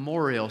and a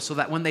memorial so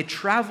that when they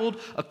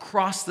traveled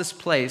across this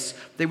place,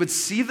 they would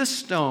see the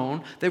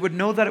stone, they would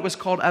know that it was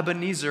called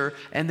Ebenezer,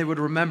 and they would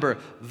remember,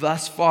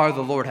 thus far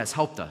the Lord has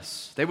helped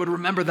us. They would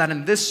remember that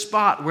in this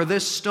spot where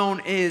this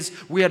stone is,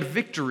 we had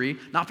victory,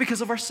 not because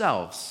of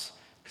ourselves,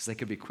 because they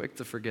could be quick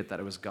to forget that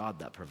it was God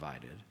that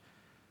provided,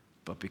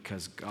 but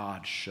because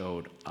God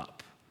showed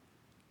up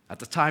at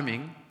the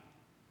timing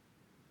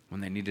when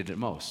they needed it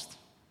most,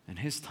 and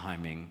his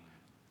timing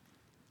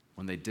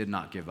when they did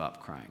not give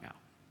up crying out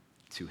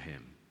to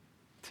him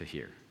to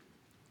hear.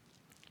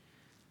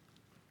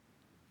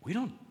 We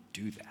don't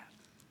do that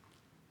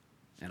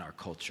in our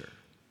culture,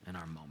 in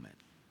our moment.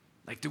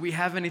 Like, do we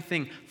have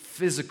anything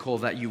physical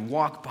that you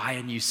walk by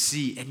and you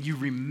see and you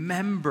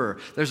remember?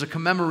 There's a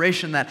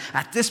commemoration that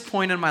at this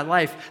point in my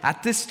life,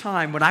 at this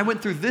time, when I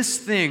went through this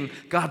thing,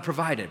 God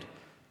provided.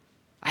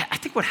 I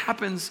think what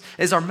happens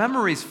is our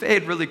memories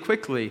fade really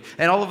quickly,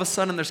 and all of a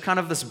sudden there's kind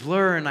of this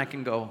blur, and I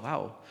can go,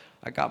 wow,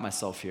 I got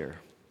myself here.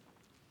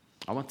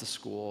 I went to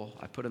school,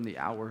 I put in the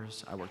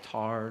hours, I worked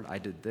hard, I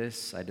did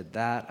this, I did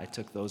that, I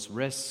took those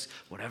risks,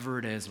 whatever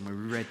it is, and we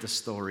rewrite the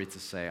story to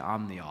say,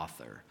 I'm the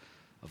author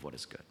of what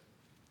is good.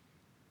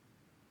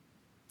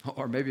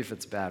 Or maybe if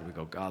it's bad, we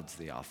go, God's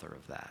the author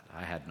of that.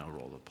 I had no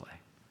role to play.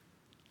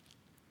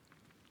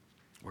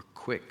 We're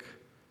quick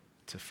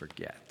to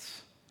forget.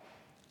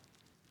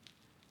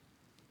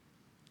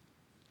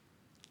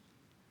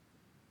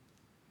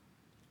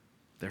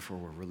 Therefore,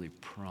 we're really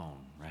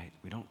prone, right?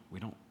 We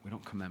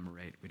don't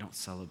commemorate. We don't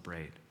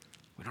celebrate.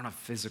 We don't have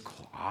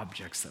physical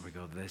objects that we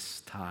go,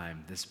 this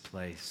time, this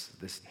place,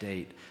 this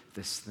date,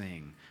 this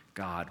thing,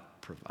 God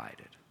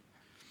provided.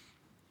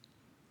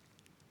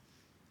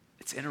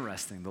 It's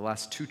interesting, the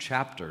last 2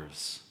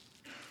 chapters,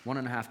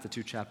 1.5 to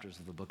 2 chapters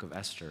of the book of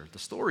Esther, the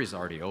story's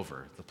already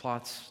over. The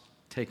plot's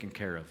taken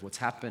care of. What's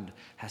happened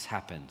has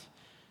happened.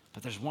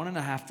 But there's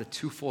 1.5 to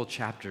 2 full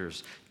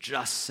chapters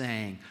just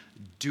saying,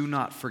 do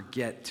not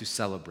forget to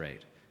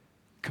celebrate,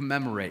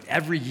 commemorate.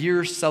 Every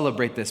year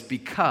celebrate this,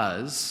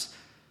 because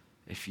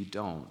if you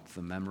don't,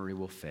 the memory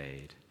will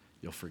fade.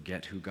 You'll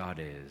forget who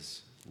God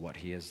is, what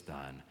he has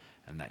done,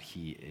 and that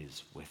he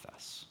is with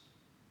us.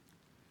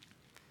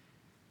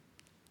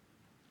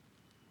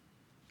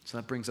 So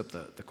that brings up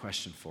the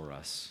question for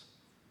us.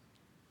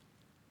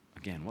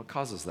 Again, what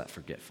causes that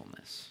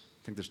forgetfulness?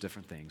 I think there's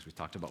different things. We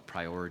talked about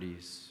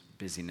priorities,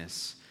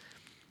 busyness.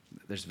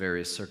 There's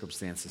various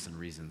circumstances and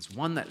reasons.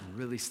 One that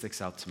really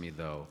sticks out to me,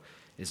 though,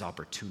 is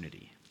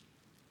opportunity.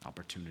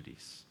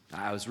 Opportunities.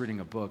 I was reading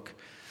a book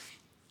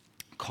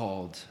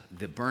called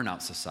The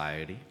Burnout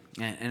Society,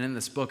 and in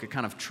this book, it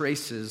kind of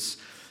traces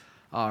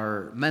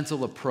our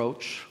mental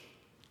approach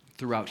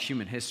throughout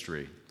human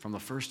history, from the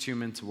first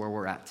human to where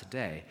we're at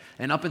today.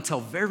 And up until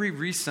very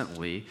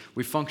recently,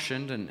 we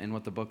functioned in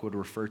what the book would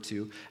refer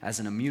to as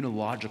an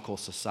immunological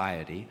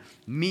society,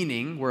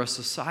 meaning we're a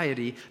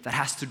society that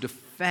has to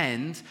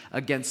defend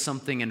against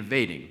something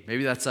invading.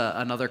 Maybe that's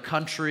another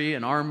country,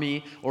 an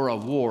army, or a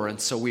war,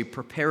 and so we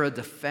prepare a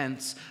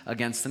defense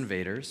against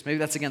invaders. Maybe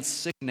that's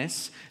against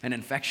sickness, an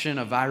infection,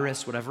 a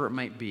virus, whatever it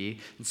might be,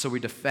 and so we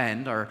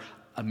defend. Our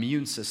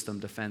immune system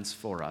defends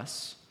for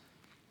us.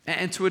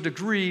 And to a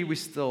degree, we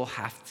still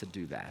have to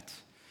do that.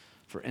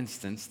 For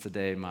instance,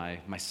 today my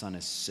son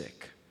is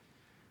sick.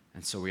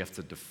 And so we have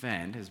to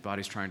defend. His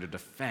body's trying to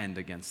defend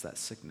against that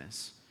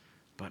sickness.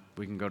 But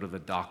we can go to the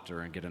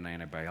doctor and get an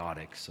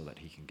antibiotic so that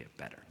he can get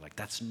better. Like,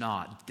 that's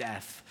not,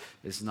 death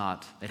is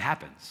not, it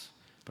happens,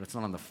 but it's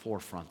not on the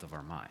forefront of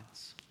our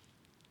minds.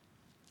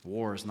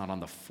 War is not on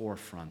the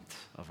forefront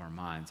of our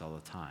minds all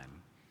the time.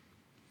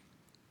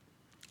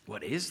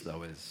 What is,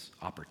 though, is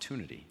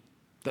opportunity.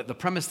 The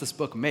premise this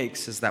book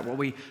makes is that what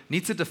we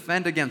need to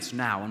defend against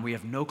now, and we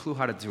have no clue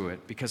how to do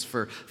it, because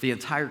for the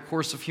entire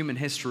course of human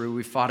history,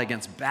 we fought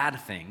against bad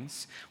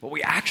things. What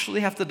we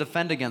actually have to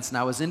defend against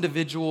now as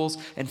individuals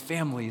and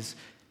families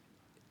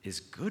is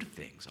good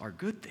things, are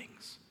good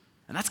things.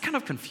 And that's kind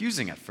of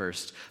confusing at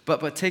first,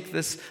 but take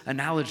this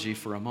analogy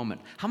for a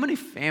moment. How many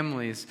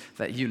families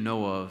that you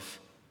know of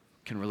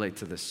can relate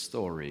to this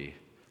story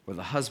where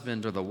the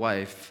husband or the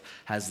wife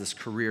has this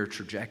career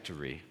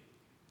trajectory,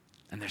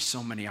 and there's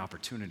so many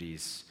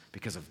opportunities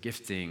because of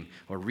gifting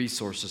or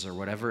resources or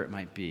whatever it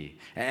might be.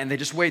 And they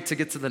just wait to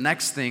get to the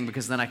next thing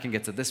because then I can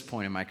get to this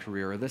point in my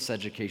career or this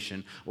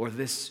education or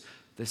this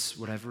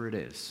whatever it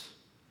is.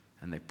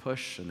 And they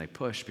push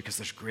because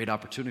there's great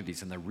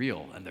opportunities and they're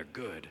real and they're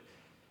good.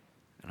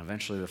 And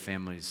eventually the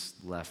family's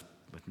left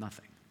with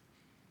nothing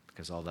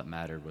because all that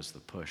mattered was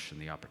the push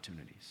and the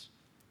opportunities.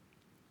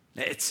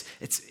 It's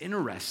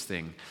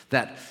interesting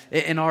that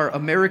in our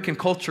American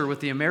culture with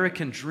the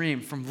American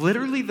dream, from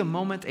literally the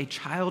moment a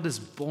child is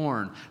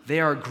born, they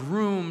are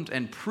groomed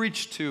and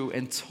preached to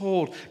and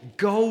told,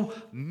 go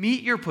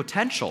meet your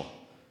potential.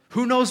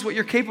 Who knows what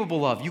you're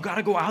capable of? You got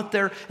to go out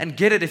there and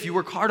get it. If you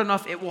work hard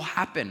enough, it will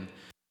happen.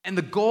 And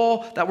the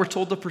goal that we're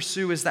told to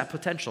pursue is that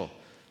potential.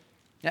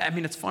 Yeah, I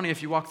mean, it's funny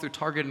if you walk through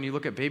Target and you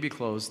look at baby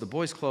clothes, the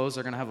boys' clothes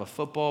are going to have a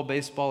football,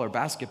 baseball, or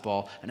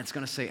basketball, and it's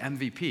going to say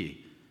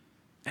MVP.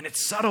 And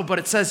it's subtle, but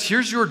it says,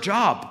 here's your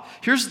job.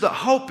 Here's the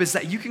hope is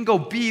that you can go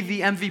be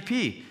the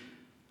MVP.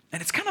 And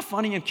it's kind of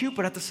funny and cute,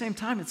 but at the same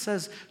time, it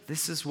says,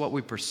 this is what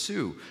we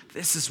pursue.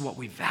 This is what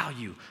we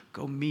value.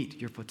 Go meet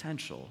your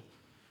potential.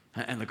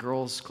 And the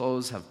girls'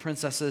 clothes have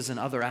princesses and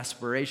other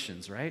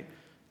aspirations, right?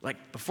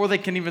 Like, before they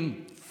can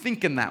even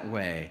think in that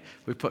way,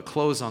 we put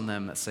clothes on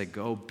them that say,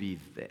 go be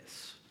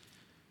this.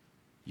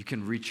 You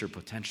can reach your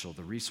potential.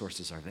 The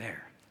resources are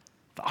there.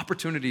 The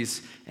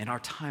opportunities in our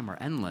time are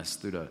endless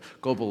through the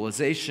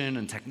globalization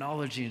and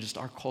technology and just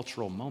our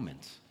cultural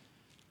moment.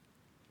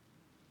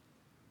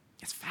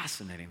 It's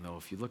fascinating, though,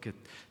 if you look at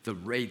the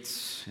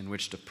rates in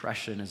which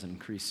depression is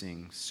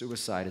increasing,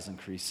 suicide is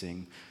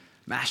increasing,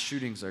 mass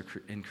shootings are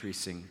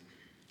increasing.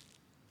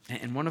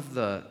 And one of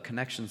the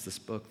connections this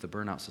book, The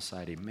Burnout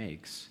Society,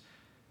 makes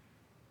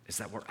is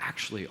that we're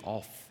actually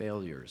all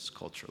failures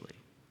culturally.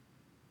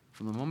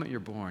 From the moment you're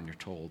born, you're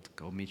told,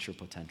 go meet your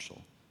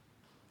potential.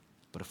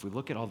 But if we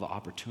look at all the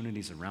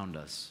opportunities around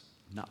us,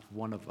 not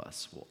one of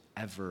us will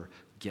ever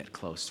get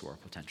close to our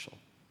potential.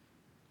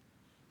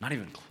 Not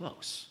even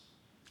close.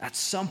 At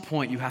some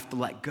point, you have to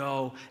let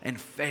go and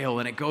fail,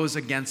 and it goes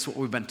against what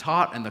we've been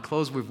taught and the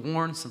clothes we've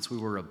worn since we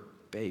were a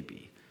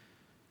baby.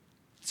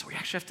 So we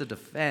actually have to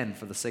defend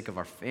for the sake of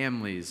our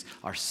families,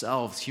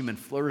 ourselves, human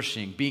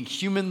flourishing, being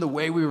human the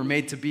way we were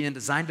made to be and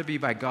designed to be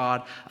by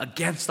God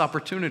against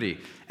opportunity.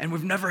 And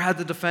we've never had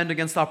to defend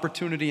against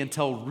opportunity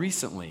until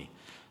recently.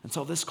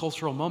 Until this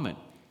cultural moment.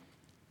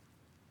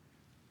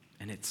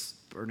 And it's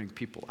burning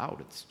people out.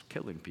 It's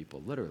killing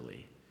people,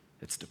 literally.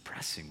 It's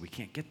depressing. We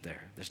can't get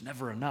there. There's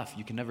never enough.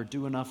 You can never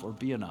do enough or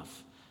be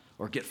enough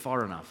or get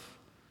far enough.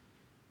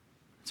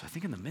 So I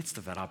think in the midst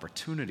of that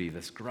opportunity,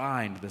 this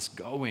grind, this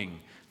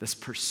going, this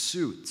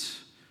pursuit,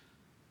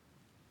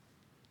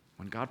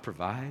 when God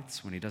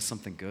provides, when he does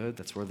something good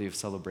that's worthy of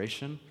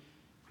celebration,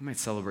 we might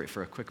celebrate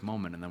for a quick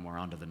moment and then we're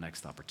on to the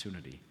next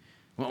opportunity.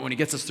 When he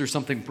gets us through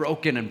something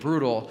broken and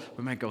brutal,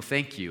 we might go,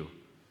 thank you.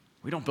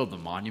 We don't build the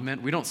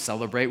monument. We don't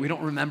celebrate. We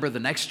don't remember the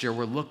next year.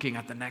 We're looking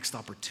at the next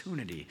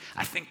opportunity.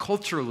 I think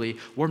culturally,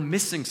 we're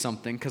missing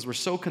something because we're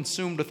so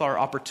consumed with our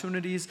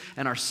opportunities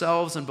and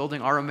ourselves and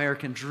building our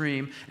American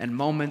dream and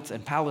moments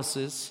and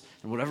palaces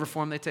in whatever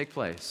form they take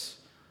place.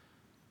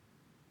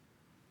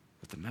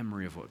 But the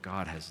memory of what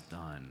God has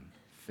done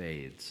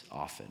fades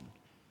often,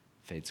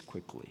 fades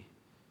quickly,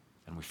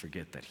 and we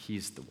forget that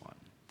he's the one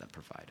that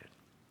provided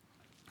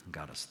and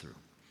got us through.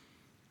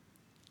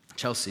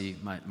 Chelsea,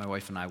 my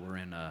wife and I were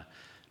in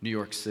New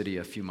York City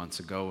a few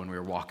months ago, and we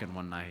were walking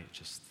one night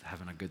just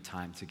having a good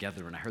time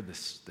together, and I heard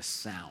this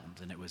sound,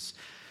 and it was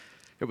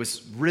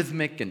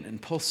rhythmic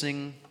and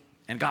pulsing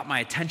and got my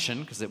attention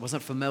because it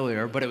wasn't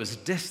familiar, but it was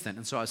distant,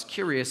 and so I was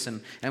curious,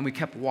 and we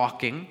kept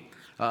walking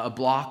a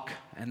block,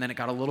 and then it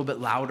got a little bit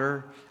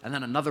louder, and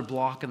then another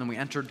block, and then we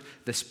entered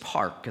this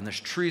park, and there's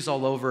trees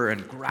all over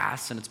and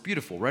grass, and it's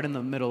beautiful, right in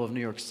the middle of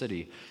New York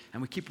City.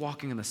 And we keep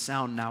walking, and the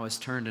sound now has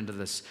turned into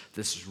this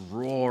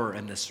roar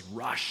and this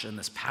rush and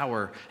this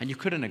power, and you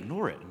couldn't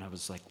ignore it. And I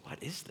was like,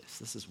 what is this?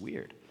 This is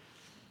weird.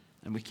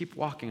 And we keep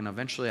walking, and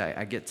eventually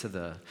I get to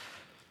the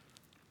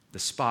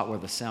spot where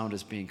the sound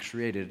is being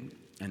created,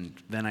 and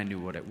then I knew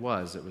what it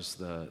was. It was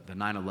the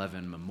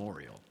 9/11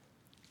 memorial.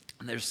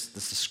 And there's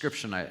this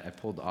description I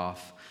pulled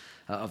off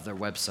of their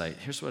website.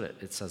 Here's what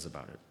it says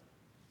about it.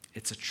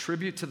 It's a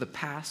tribute to the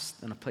past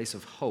and a place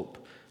of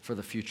hope for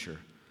the future.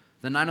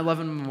 The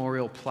 9/11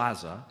 Memorial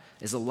Plaza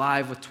is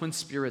alive with twin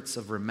spirits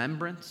of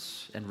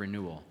remembrance and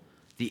renewal.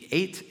 The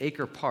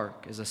 8-acre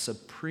park is a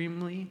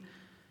supremely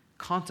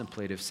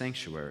contemplative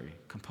sanctuary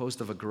composed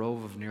of a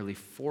grove of nearly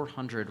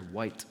 400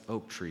 white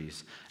oak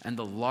trees and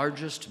the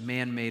largest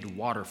man-made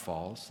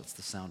waterfalls, that's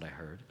the sound I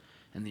heard,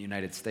 in the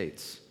United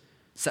States.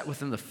 Set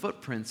within the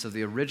footprints of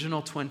the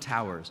original Twin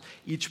Towers,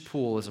 each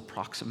pool is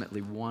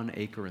approximately 1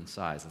 acre in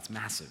size. That's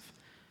massive.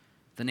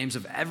 The names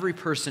of every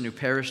person who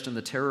perished in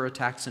the terror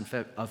attacks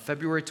of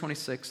February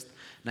 26th,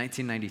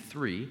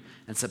 1993,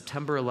 and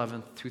September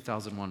 11th,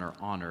 2001 are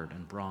honored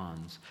in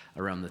bronze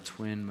around the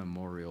twin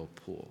memorial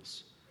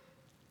pools.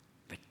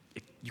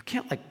 You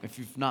can't, if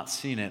you've not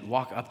seen it,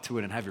 walk up to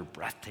it and have your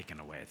breath taken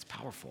away. It's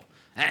powerful.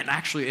 And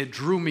actually, it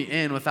drew me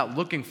in without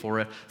looking for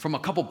it from a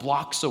couple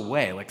blocks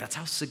away. That's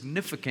how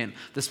significant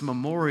this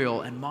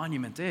memorial and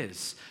monument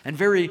is. And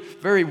very,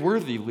 very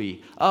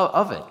worthily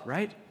of it,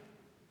 right?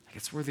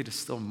 It's worthy to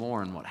still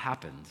mourn what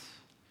happened.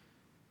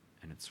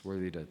 And it's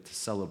worthy to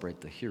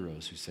celebrate the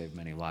heroes who saved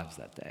many lives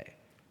that day.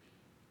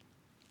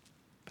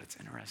 But it's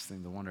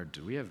interesting to wonder,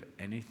 do we have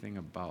anything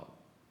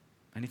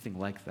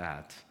like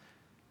that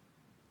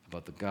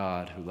about the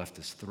God who left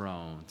his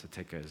throne to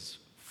take his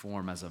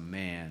form as a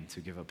man to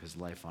give up his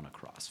life on a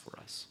cross for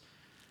us?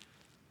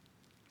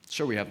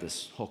 Sure, we have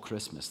this whole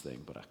Christmas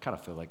thing, but I kind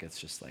of feel like it's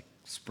just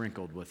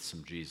sprinkled with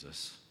some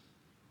Jesus,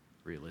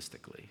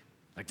 realistically.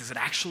 Does it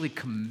actually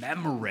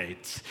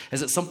commemorate?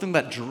 Is it something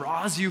that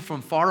draws you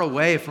from far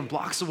away, from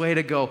blocks away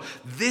to go,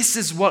 this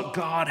is what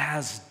God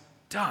has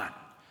done?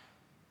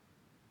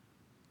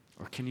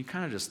 Or can you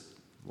kind of just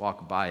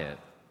walk by it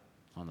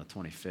on the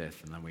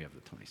 25th and then we have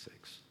the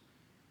 26th?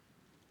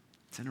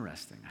 It's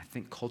interesting. I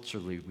think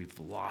culturally we've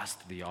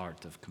lost the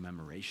art of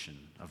commemoration,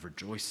 of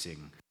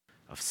rejoicing,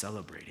 of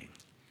celebrating.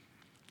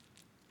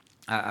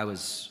 I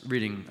was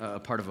reading a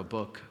part of a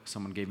book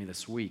someone gave me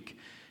this week,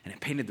 and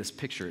it painted this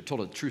picture. It told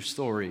a true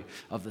story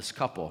of this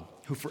couple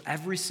who for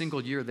every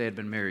single year they had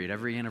been married,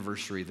 every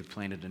anniversary, they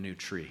planted a new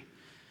tree.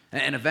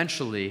 And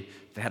eventually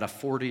they had a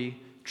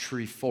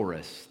 40-tree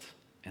forest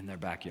in their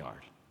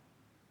backyard.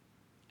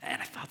 And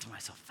I thought to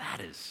myself,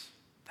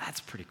 that's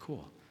pretty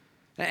cool.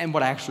 And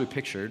what I actually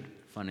pictured,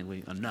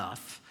 funnily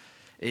enough,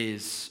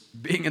 is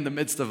being in the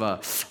midst of a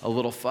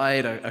little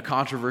fight, a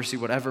controversy,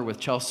 whatever,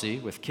 with Chelsea,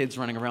 with kids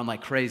running around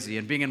like crazy,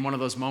 and being in one of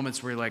those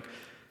moments where you're like,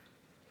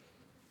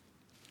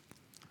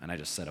 and I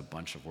just said a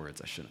bunch of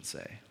words I shouldn't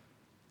say.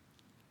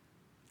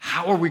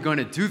 How are we going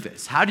to do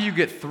this? How do you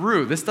get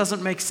through? This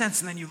doesn't make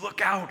sense. And then you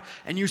look out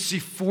and you see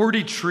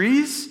 40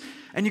 trees,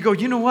 and you go,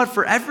 you know what?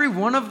 For every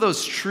one of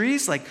those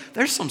trees,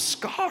 there's some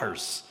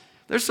scars.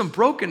 There's some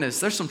brokenness.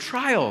 There's some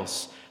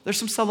trials. There's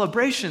some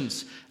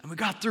celebrations, and we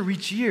got through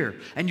each year.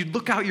 And you'd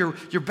look out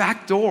your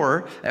back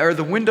door or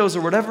the windows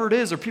or whatever it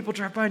is, or people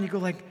drive by and you go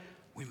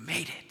we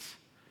made it.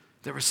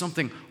 There was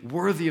something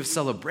worthy of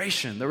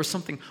celebration. There was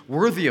something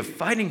worthy of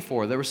fighting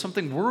for. There was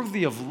something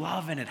worthy of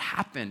love, and it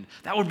happened.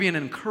 That would be an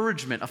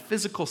encouragement, a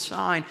physical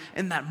sign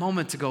in that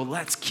moment to go,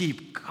 let's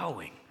keep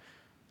going.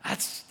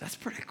 That's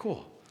pretty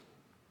cool.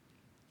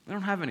 We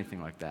don't have anything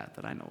like that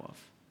I know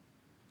of.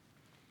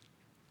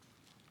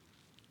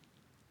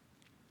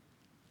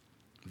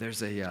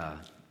 There's a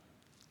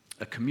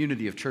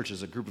community of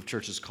churches, a group of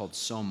churches called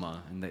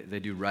Soma, and they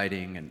do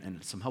writing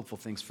and some helpful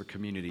things for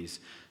communities.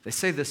 They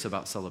say this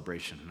about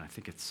celebration, and I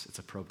think it's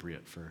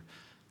appropriate for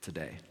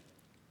today.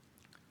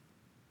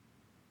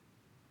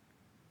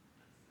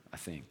 I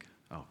think.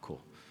 Oh,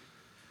 cool.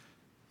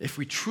 If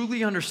we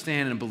truly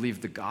understand and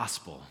believe the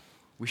gospel,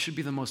 we should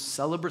be the most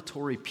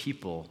celebratory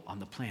people on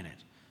the planet.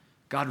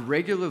 God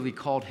regularly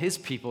called his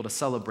people to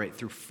celebrate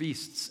through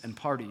feasts and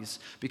parties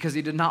because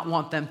he did not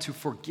want them to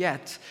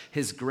forget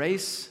his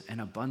grace and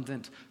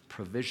abundant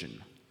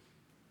provision.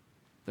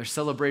 Their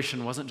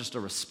celebration wasn't just a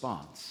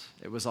response.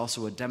 It was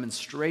also a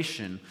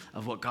demonstration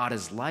of what God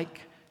is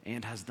like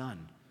and has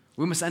done.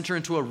 We must enter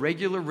into a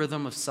regular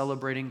rhythm of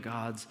celebrating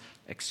God's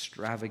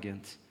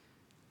extravagant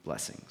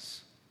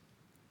blessings.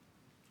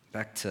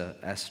 Back to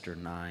Esther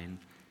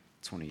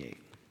 9:28.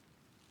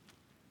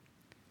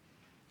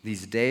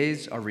 These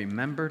days are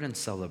remembered and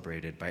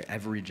celebrated by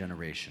every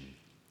generation.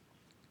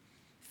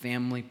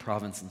 family,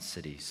 province, and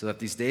city, so that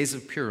these days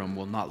of Purim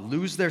will not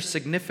lose their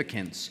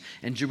significance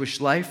in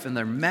Jewish life, and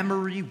their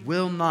memory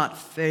will not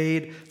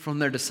fade from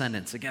their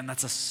descendants. Again,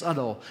 that's a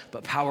subtle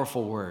but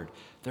powerful word.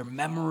 Their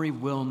memory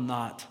will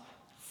not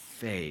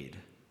fade.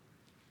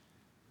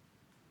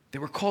 They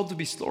were called to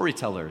be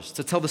storytellers,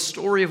 to tell the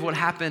story of what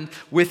happened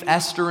with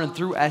Esther and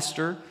through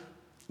Esther,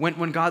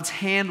 when God's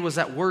hand was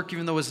at work,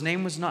 even though his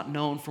name was not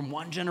known, from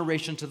one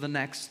generation to the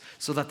next,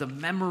 so that the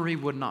memory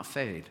would not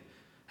fade.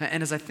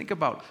 And as I think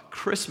about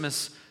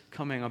Christmas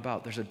coming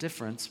about, there's a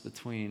difference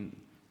between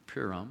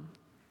Purim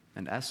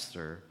and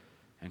Esther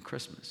and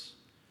Christmas.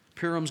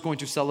 Purim's going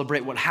to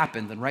celebrate what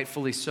happened, and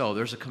rightfully so.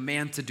 There's a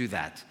command to do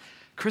that.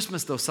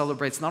 Christmas, though,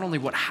 celebrates not only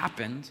what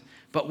happened,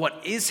 but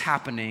what is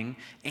happening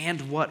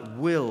and what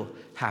will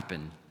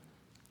happen.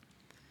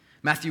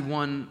 Matthew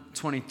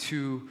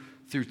 1:22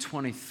 through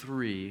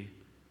 23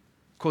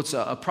 quotes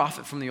a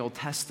prophet from the Old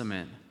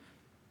Testament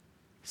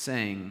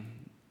saying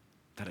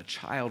that a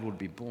child would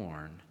be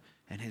born,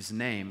 and his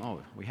name,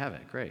 we have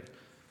it, great.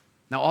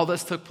 Now all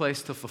this took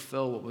place to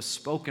fulfill what was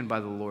spoken by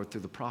the Lord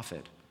through the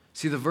prophet.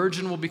 See, the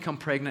virgin will become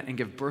pregnant and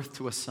give birth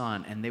to a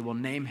son, and they will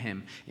name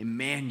him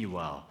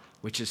Emmanuel,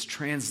 which is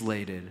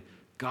translated,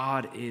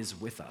 God is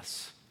with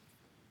us.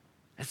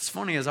 It's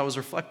funny, as I was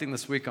reflecting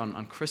this week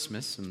on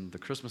Christmas and the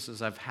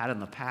Christmases I've had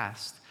in the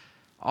past,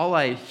 all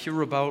I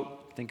hear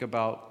about, think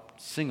about,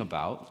 sing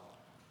about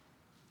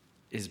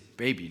is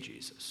baby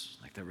Jesus.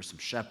 Like there were some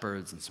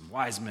shepherds and some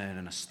wise men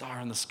and a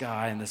star in the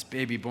sky and this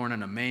baby born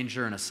in a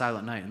manger and a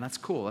silent night, and that's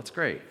cool, that's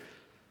great.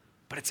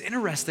 But it's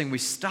interesting, we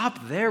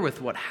stop there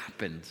with what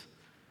happened,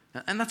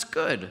 and that's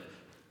good.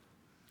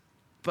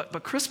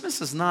 But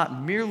Christmas is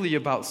not merely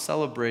about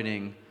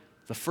celebrating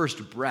the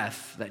first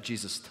breath that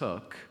Jesus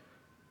took.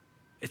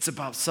 It's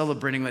about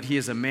celebrating that he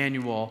is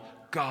Emmanuel,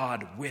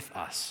 God with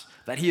us,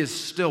 that he is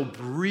still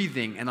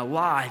breathing and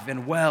alive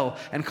and well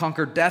and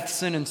conquered death,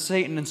 sin, and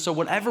Satan. And so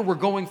whatever we're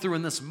going through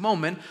in this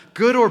moment,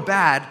 good or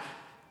bad,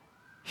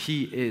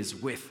 he is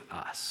with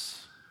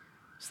us.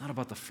 It's not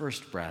about the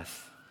first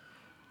breath.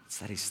 It's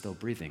that he's still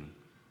breathing.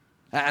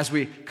 As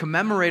we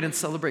commemorate and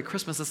celebrate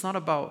Christmas, it's not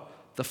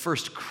about the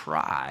first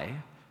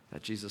cry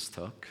that Jesus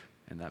took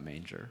in that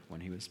manger when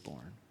he was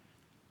born.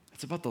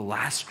 It's about the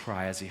last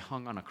cry as he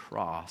hung on a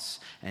cross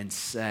and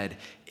said,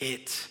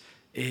 "It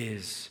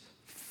is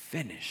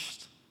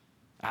finished."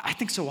 I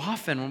think so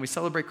often when we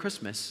celebrate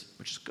Christmas,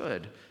 which is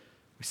good,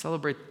 we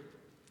celebrate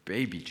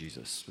baby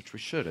Jesus, which we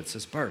should. It's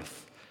his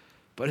birth.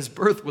 But his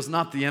birth was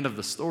not the end of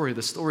the story.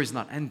 The story's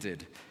not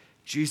ended.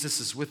 Jesus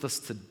is with us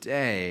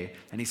today,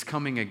 and he's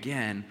coming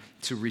again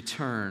to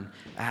return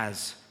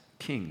as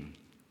king.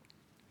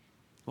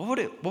 What would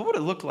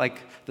it look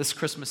like this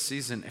Christmas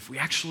season if we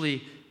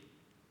actually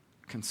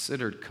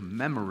considered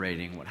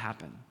commemorating what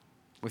happened?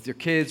 With your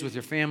kids, with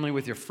your family,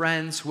 with your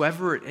friends,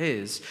 whoever it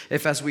is,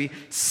 if as we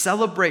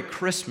celebrate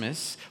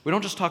Christmas, we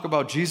don't just talk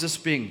about Jesus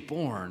being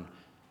born,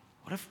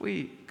 what if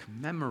we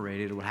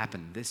commemorated what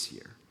happened this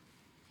year?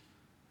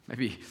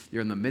 Maybe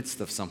you're in the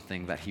midst of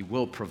something that he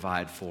will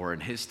provide for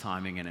in his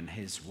timing and in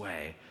his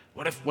way.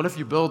 What if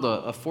you build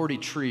a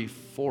 40-tree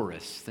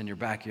forest in your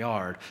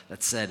backyard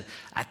that said,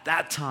 at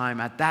that time,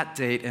 at that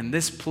date, in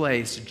this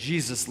place,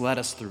 Jesus led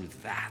us through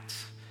that?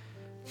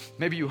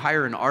 Maybe you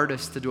hire an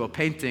artist to do a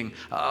painting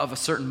of a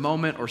certain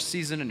moment or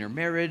season in your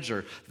marriage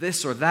or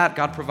this or that.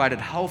 God provided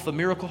health, a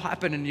miracle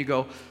happened, and you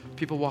go,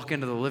 people walk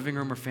into the living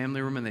room or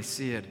family room and they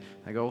see it.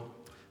 I go,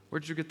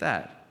 where'd you get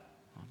that?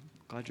 Well,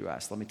 I'm glad you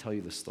asked. Let me tell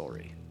you the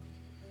story.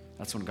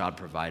 That's when God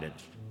provided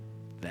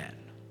then.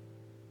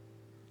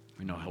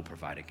 We know he'll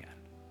provide again.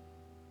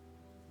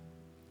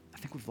 I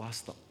think we've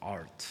lost the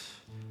art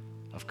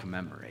of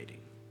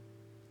commemorating.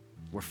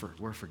 We're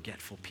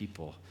forgetful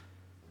people.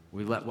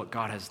 We let what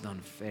God has done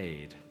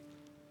fade.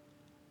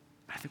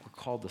 I think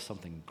we're called to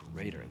something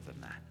greater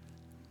than that.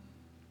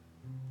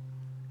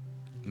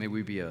 May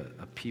we be a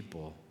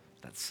people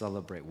that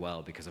celebrate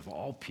well, because of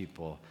all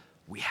people,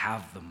 we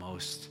have the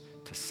most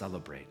to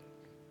celebrate.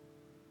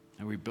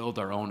 And we build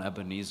our own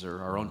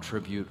Ebenezer, our own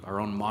tribute, our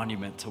own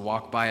monument to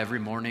walk by every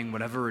morning,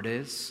 whatever it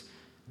is,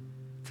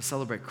 to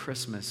celebrate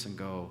Christmas and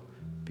go,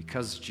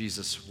 because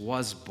Jesus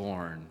was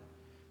born,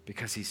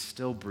 because he's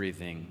still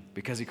breathing,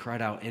 because he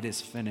cried out, "It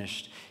is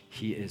finished,"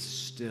 he is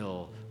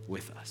still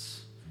with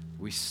us.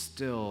 We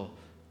still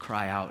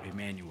cry out,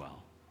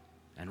 Emmanuel,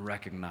 and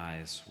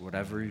recognize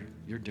whatever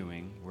you're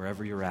doing,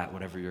 wherever you're at,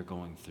 whatever you're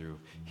going through,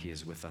 he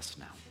is with us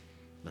now.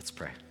 Let's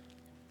pray.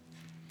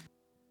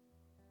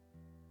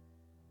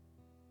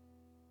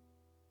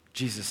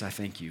 Jesus, I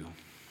thank you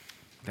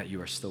that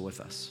you are still with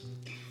us.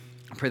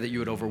 I pray that you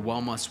would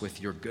overwhelm us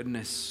with your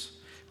goodness,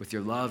 with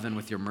your love, and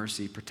with your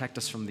mercy. Protect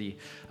us from the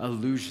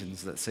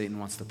illusions that Satan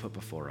wants to put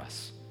before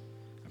us.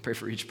 I pray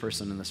for each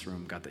person in this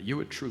room, God, that you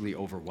would truly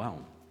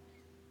overwhelm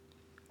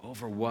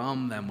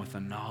them with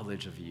a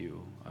knowledge of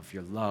you, of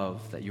your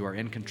love, that you are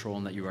in control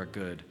and that you are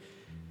good.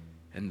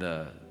 In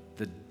the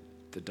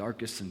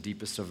darkest and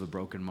deepest of the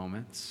broken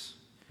moments,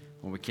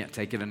 when we can't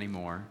take it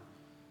anymore,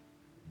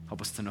 help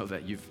us to know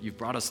that you've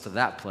brought us to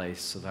that place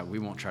so that we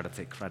won't try to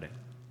take credit.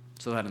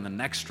 so that in the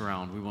next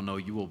round we will know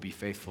you will be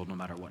faithful no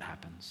matter what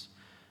happens.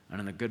 And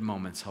in the good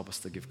moments, help us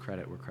to give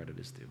credit where credit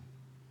is due.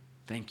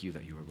 Thank you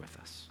that you are with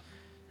us.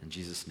 In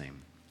Jesus'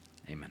 name,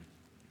 amen.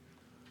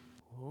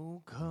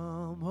 Oh,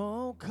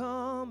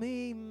 come,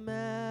 Emmanuel,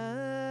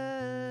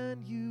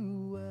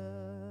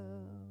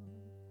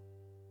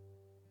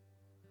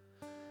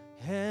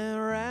 and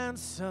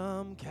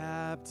ransom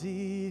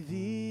captive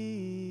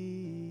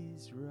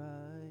Israel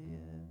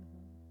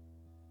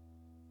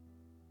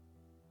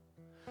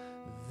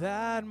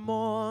that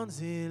mourns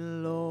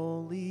in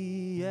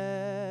lonely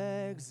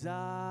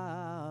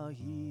exile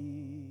here,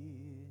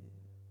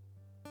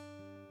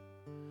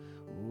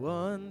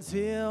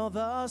 until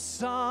the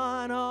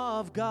Son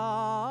of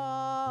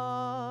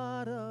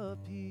God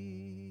appears.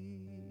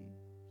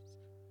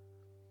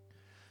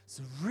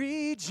 So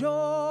rejoice,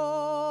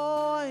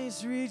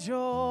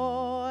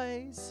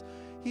 rejoice,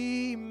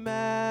 Emmanuel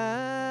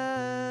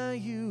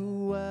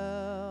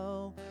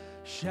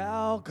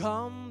shall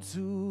come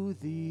to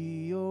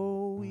thee,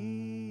 O Israel.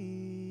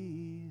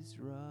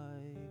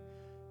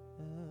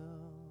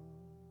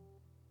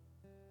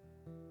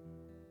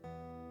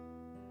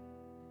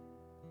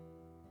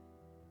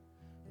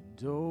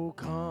 And oh,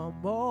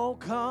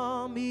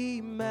 come,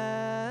 Emmanuel,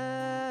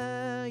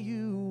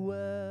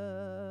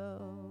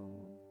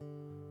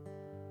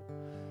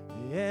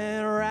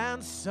 and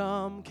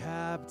ransom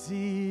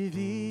captive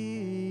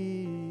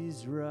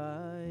Israel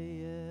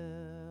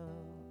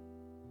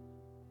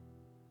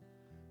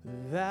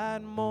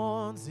that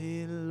mourns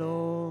in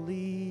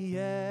lonely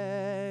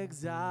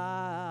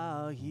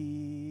exile here,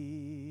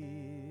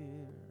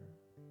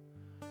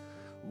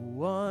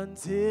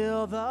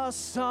 until the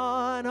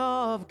Son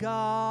of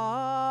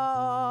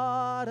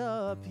God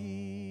appears.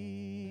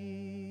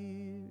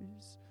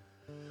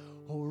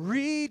 Oh,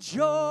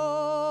 rejoice,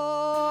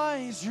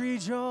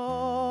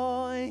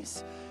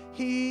 rejoice,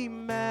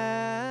 Emmanuel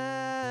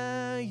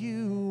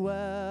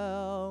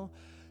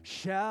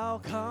shall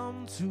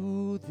come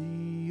to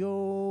thee,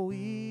 O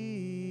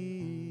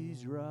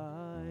Israel.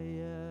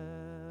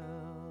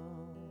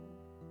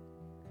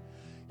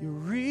 You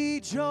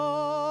rejoice,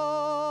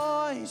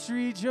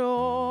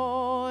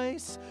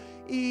 rejoice,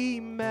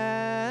 Emmanuel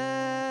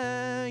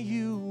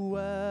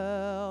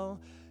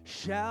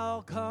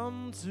shall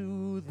come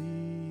to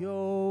thee,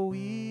 O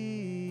Israel.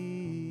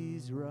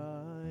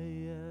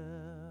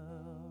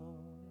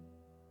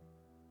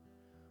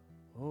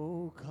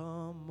 Oh,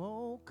 come,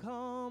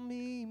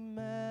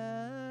 Emmanuel,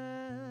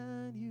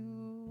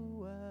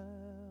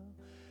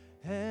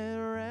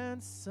 and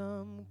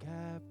ransom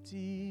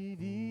captive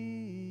Israel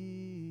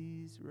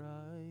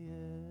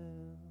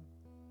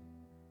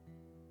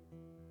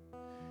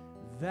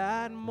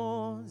that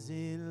mourns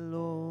in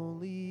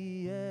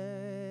lonely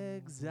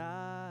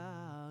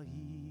exile here,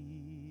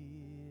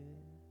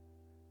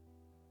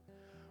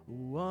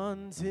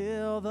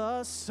 until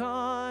the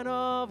Son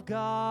of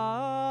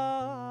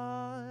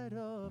God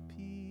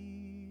appears.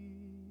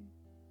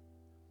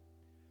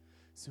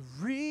 So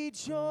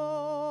rejoice,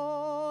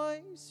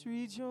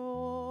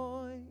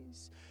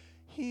 rejoice,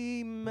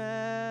 Emmanuel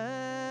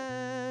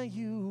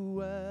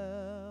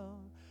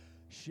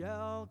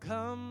shall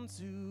come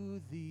to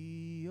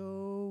thee,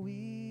 O Israel.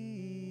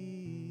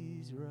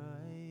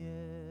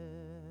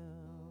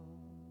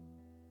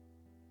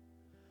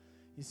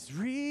 Yes,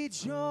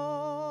 rejoice,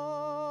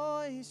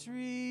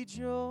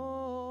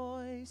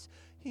 rejoice,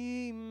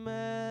 Emmanuel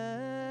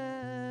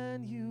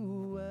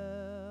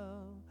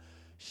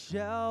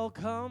shall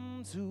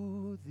come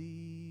to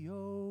thee,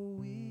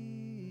 O Israel.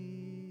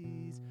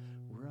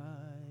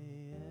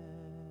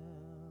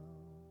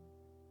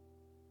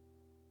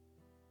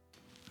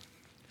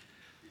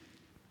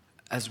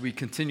 As we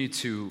continue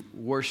to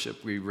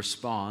worship, we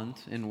respond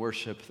in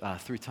worship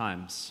 3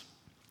 times,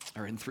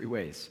 or in 3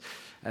 ways,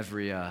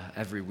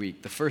 every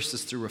week. The first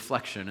is through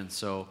reflection, and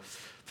so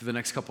through the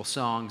next couple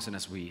songs, and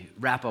as we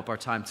wrap up our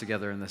time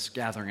together in this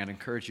gathering, I'd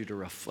encourage you to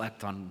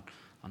reflect on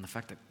the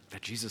fact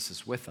that Jesus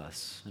is with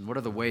us, and what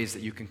are the ways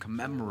that you can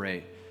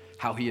commemorate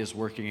how he is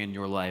working in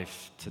your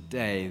life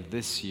today,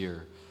 this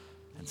year,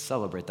 and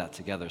celebrate that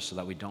together so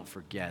that we don't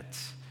forget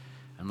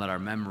and let our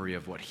memory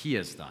of what he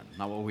has done,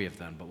 not what we have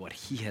done, but what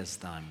he has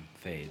done,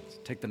 fade.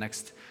 Take the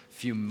next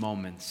few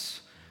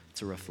moments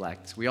to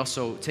reflect. We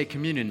also take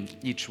communion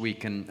each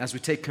week, and as we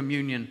take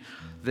communion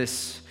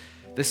this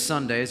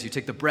Sunday, as you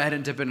take the bread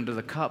and dip it into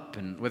the cup,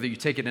 and whether you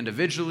take it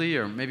individually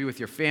or maybe with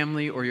your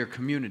family or your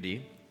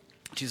community,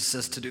 Jesus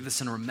says to do this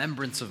in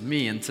remembrance of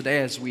me. And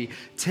today as we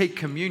take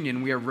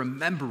communion, we are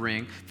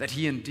remembering that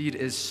he indeed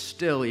is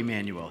still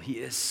Emmanuel. He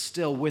is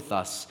still with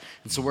us.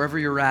 And so wherever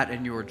you're at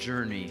in your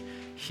journey,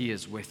 he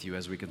is with you.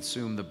 As we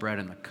consume the bread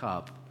and the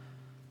cup,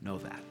 know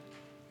that.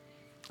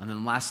 And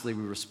then lastly,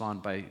 we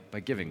respond by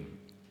giving,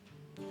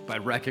 by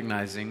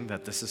recognizing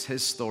that this is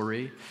his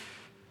story,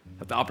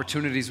 that the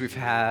opportunities we've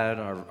had,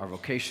 our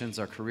vocations,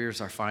 our careers,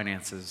 our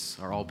finances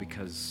are all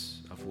because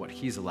of what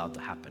he's allowed to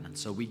happen. And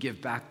so we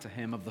give back to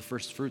him of the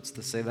first fruits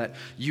to say that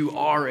you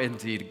are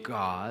indeed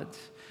God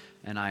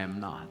and I am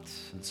not.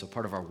 And so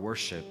part of our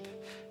worship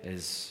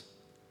is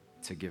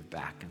to give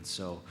back. And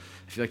so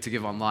if you'd like to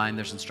give online,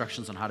 there's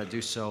instructions on how to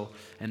do so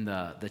in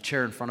the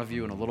chair in front of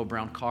you in a little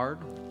brown card,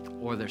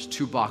 or there's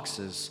 2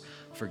 boxes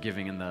for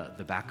giving in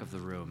the back of the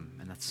room.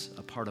 And that's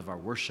a part of our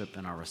worship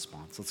and our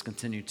response. Let's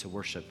continue to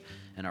worship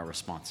in our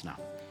response now.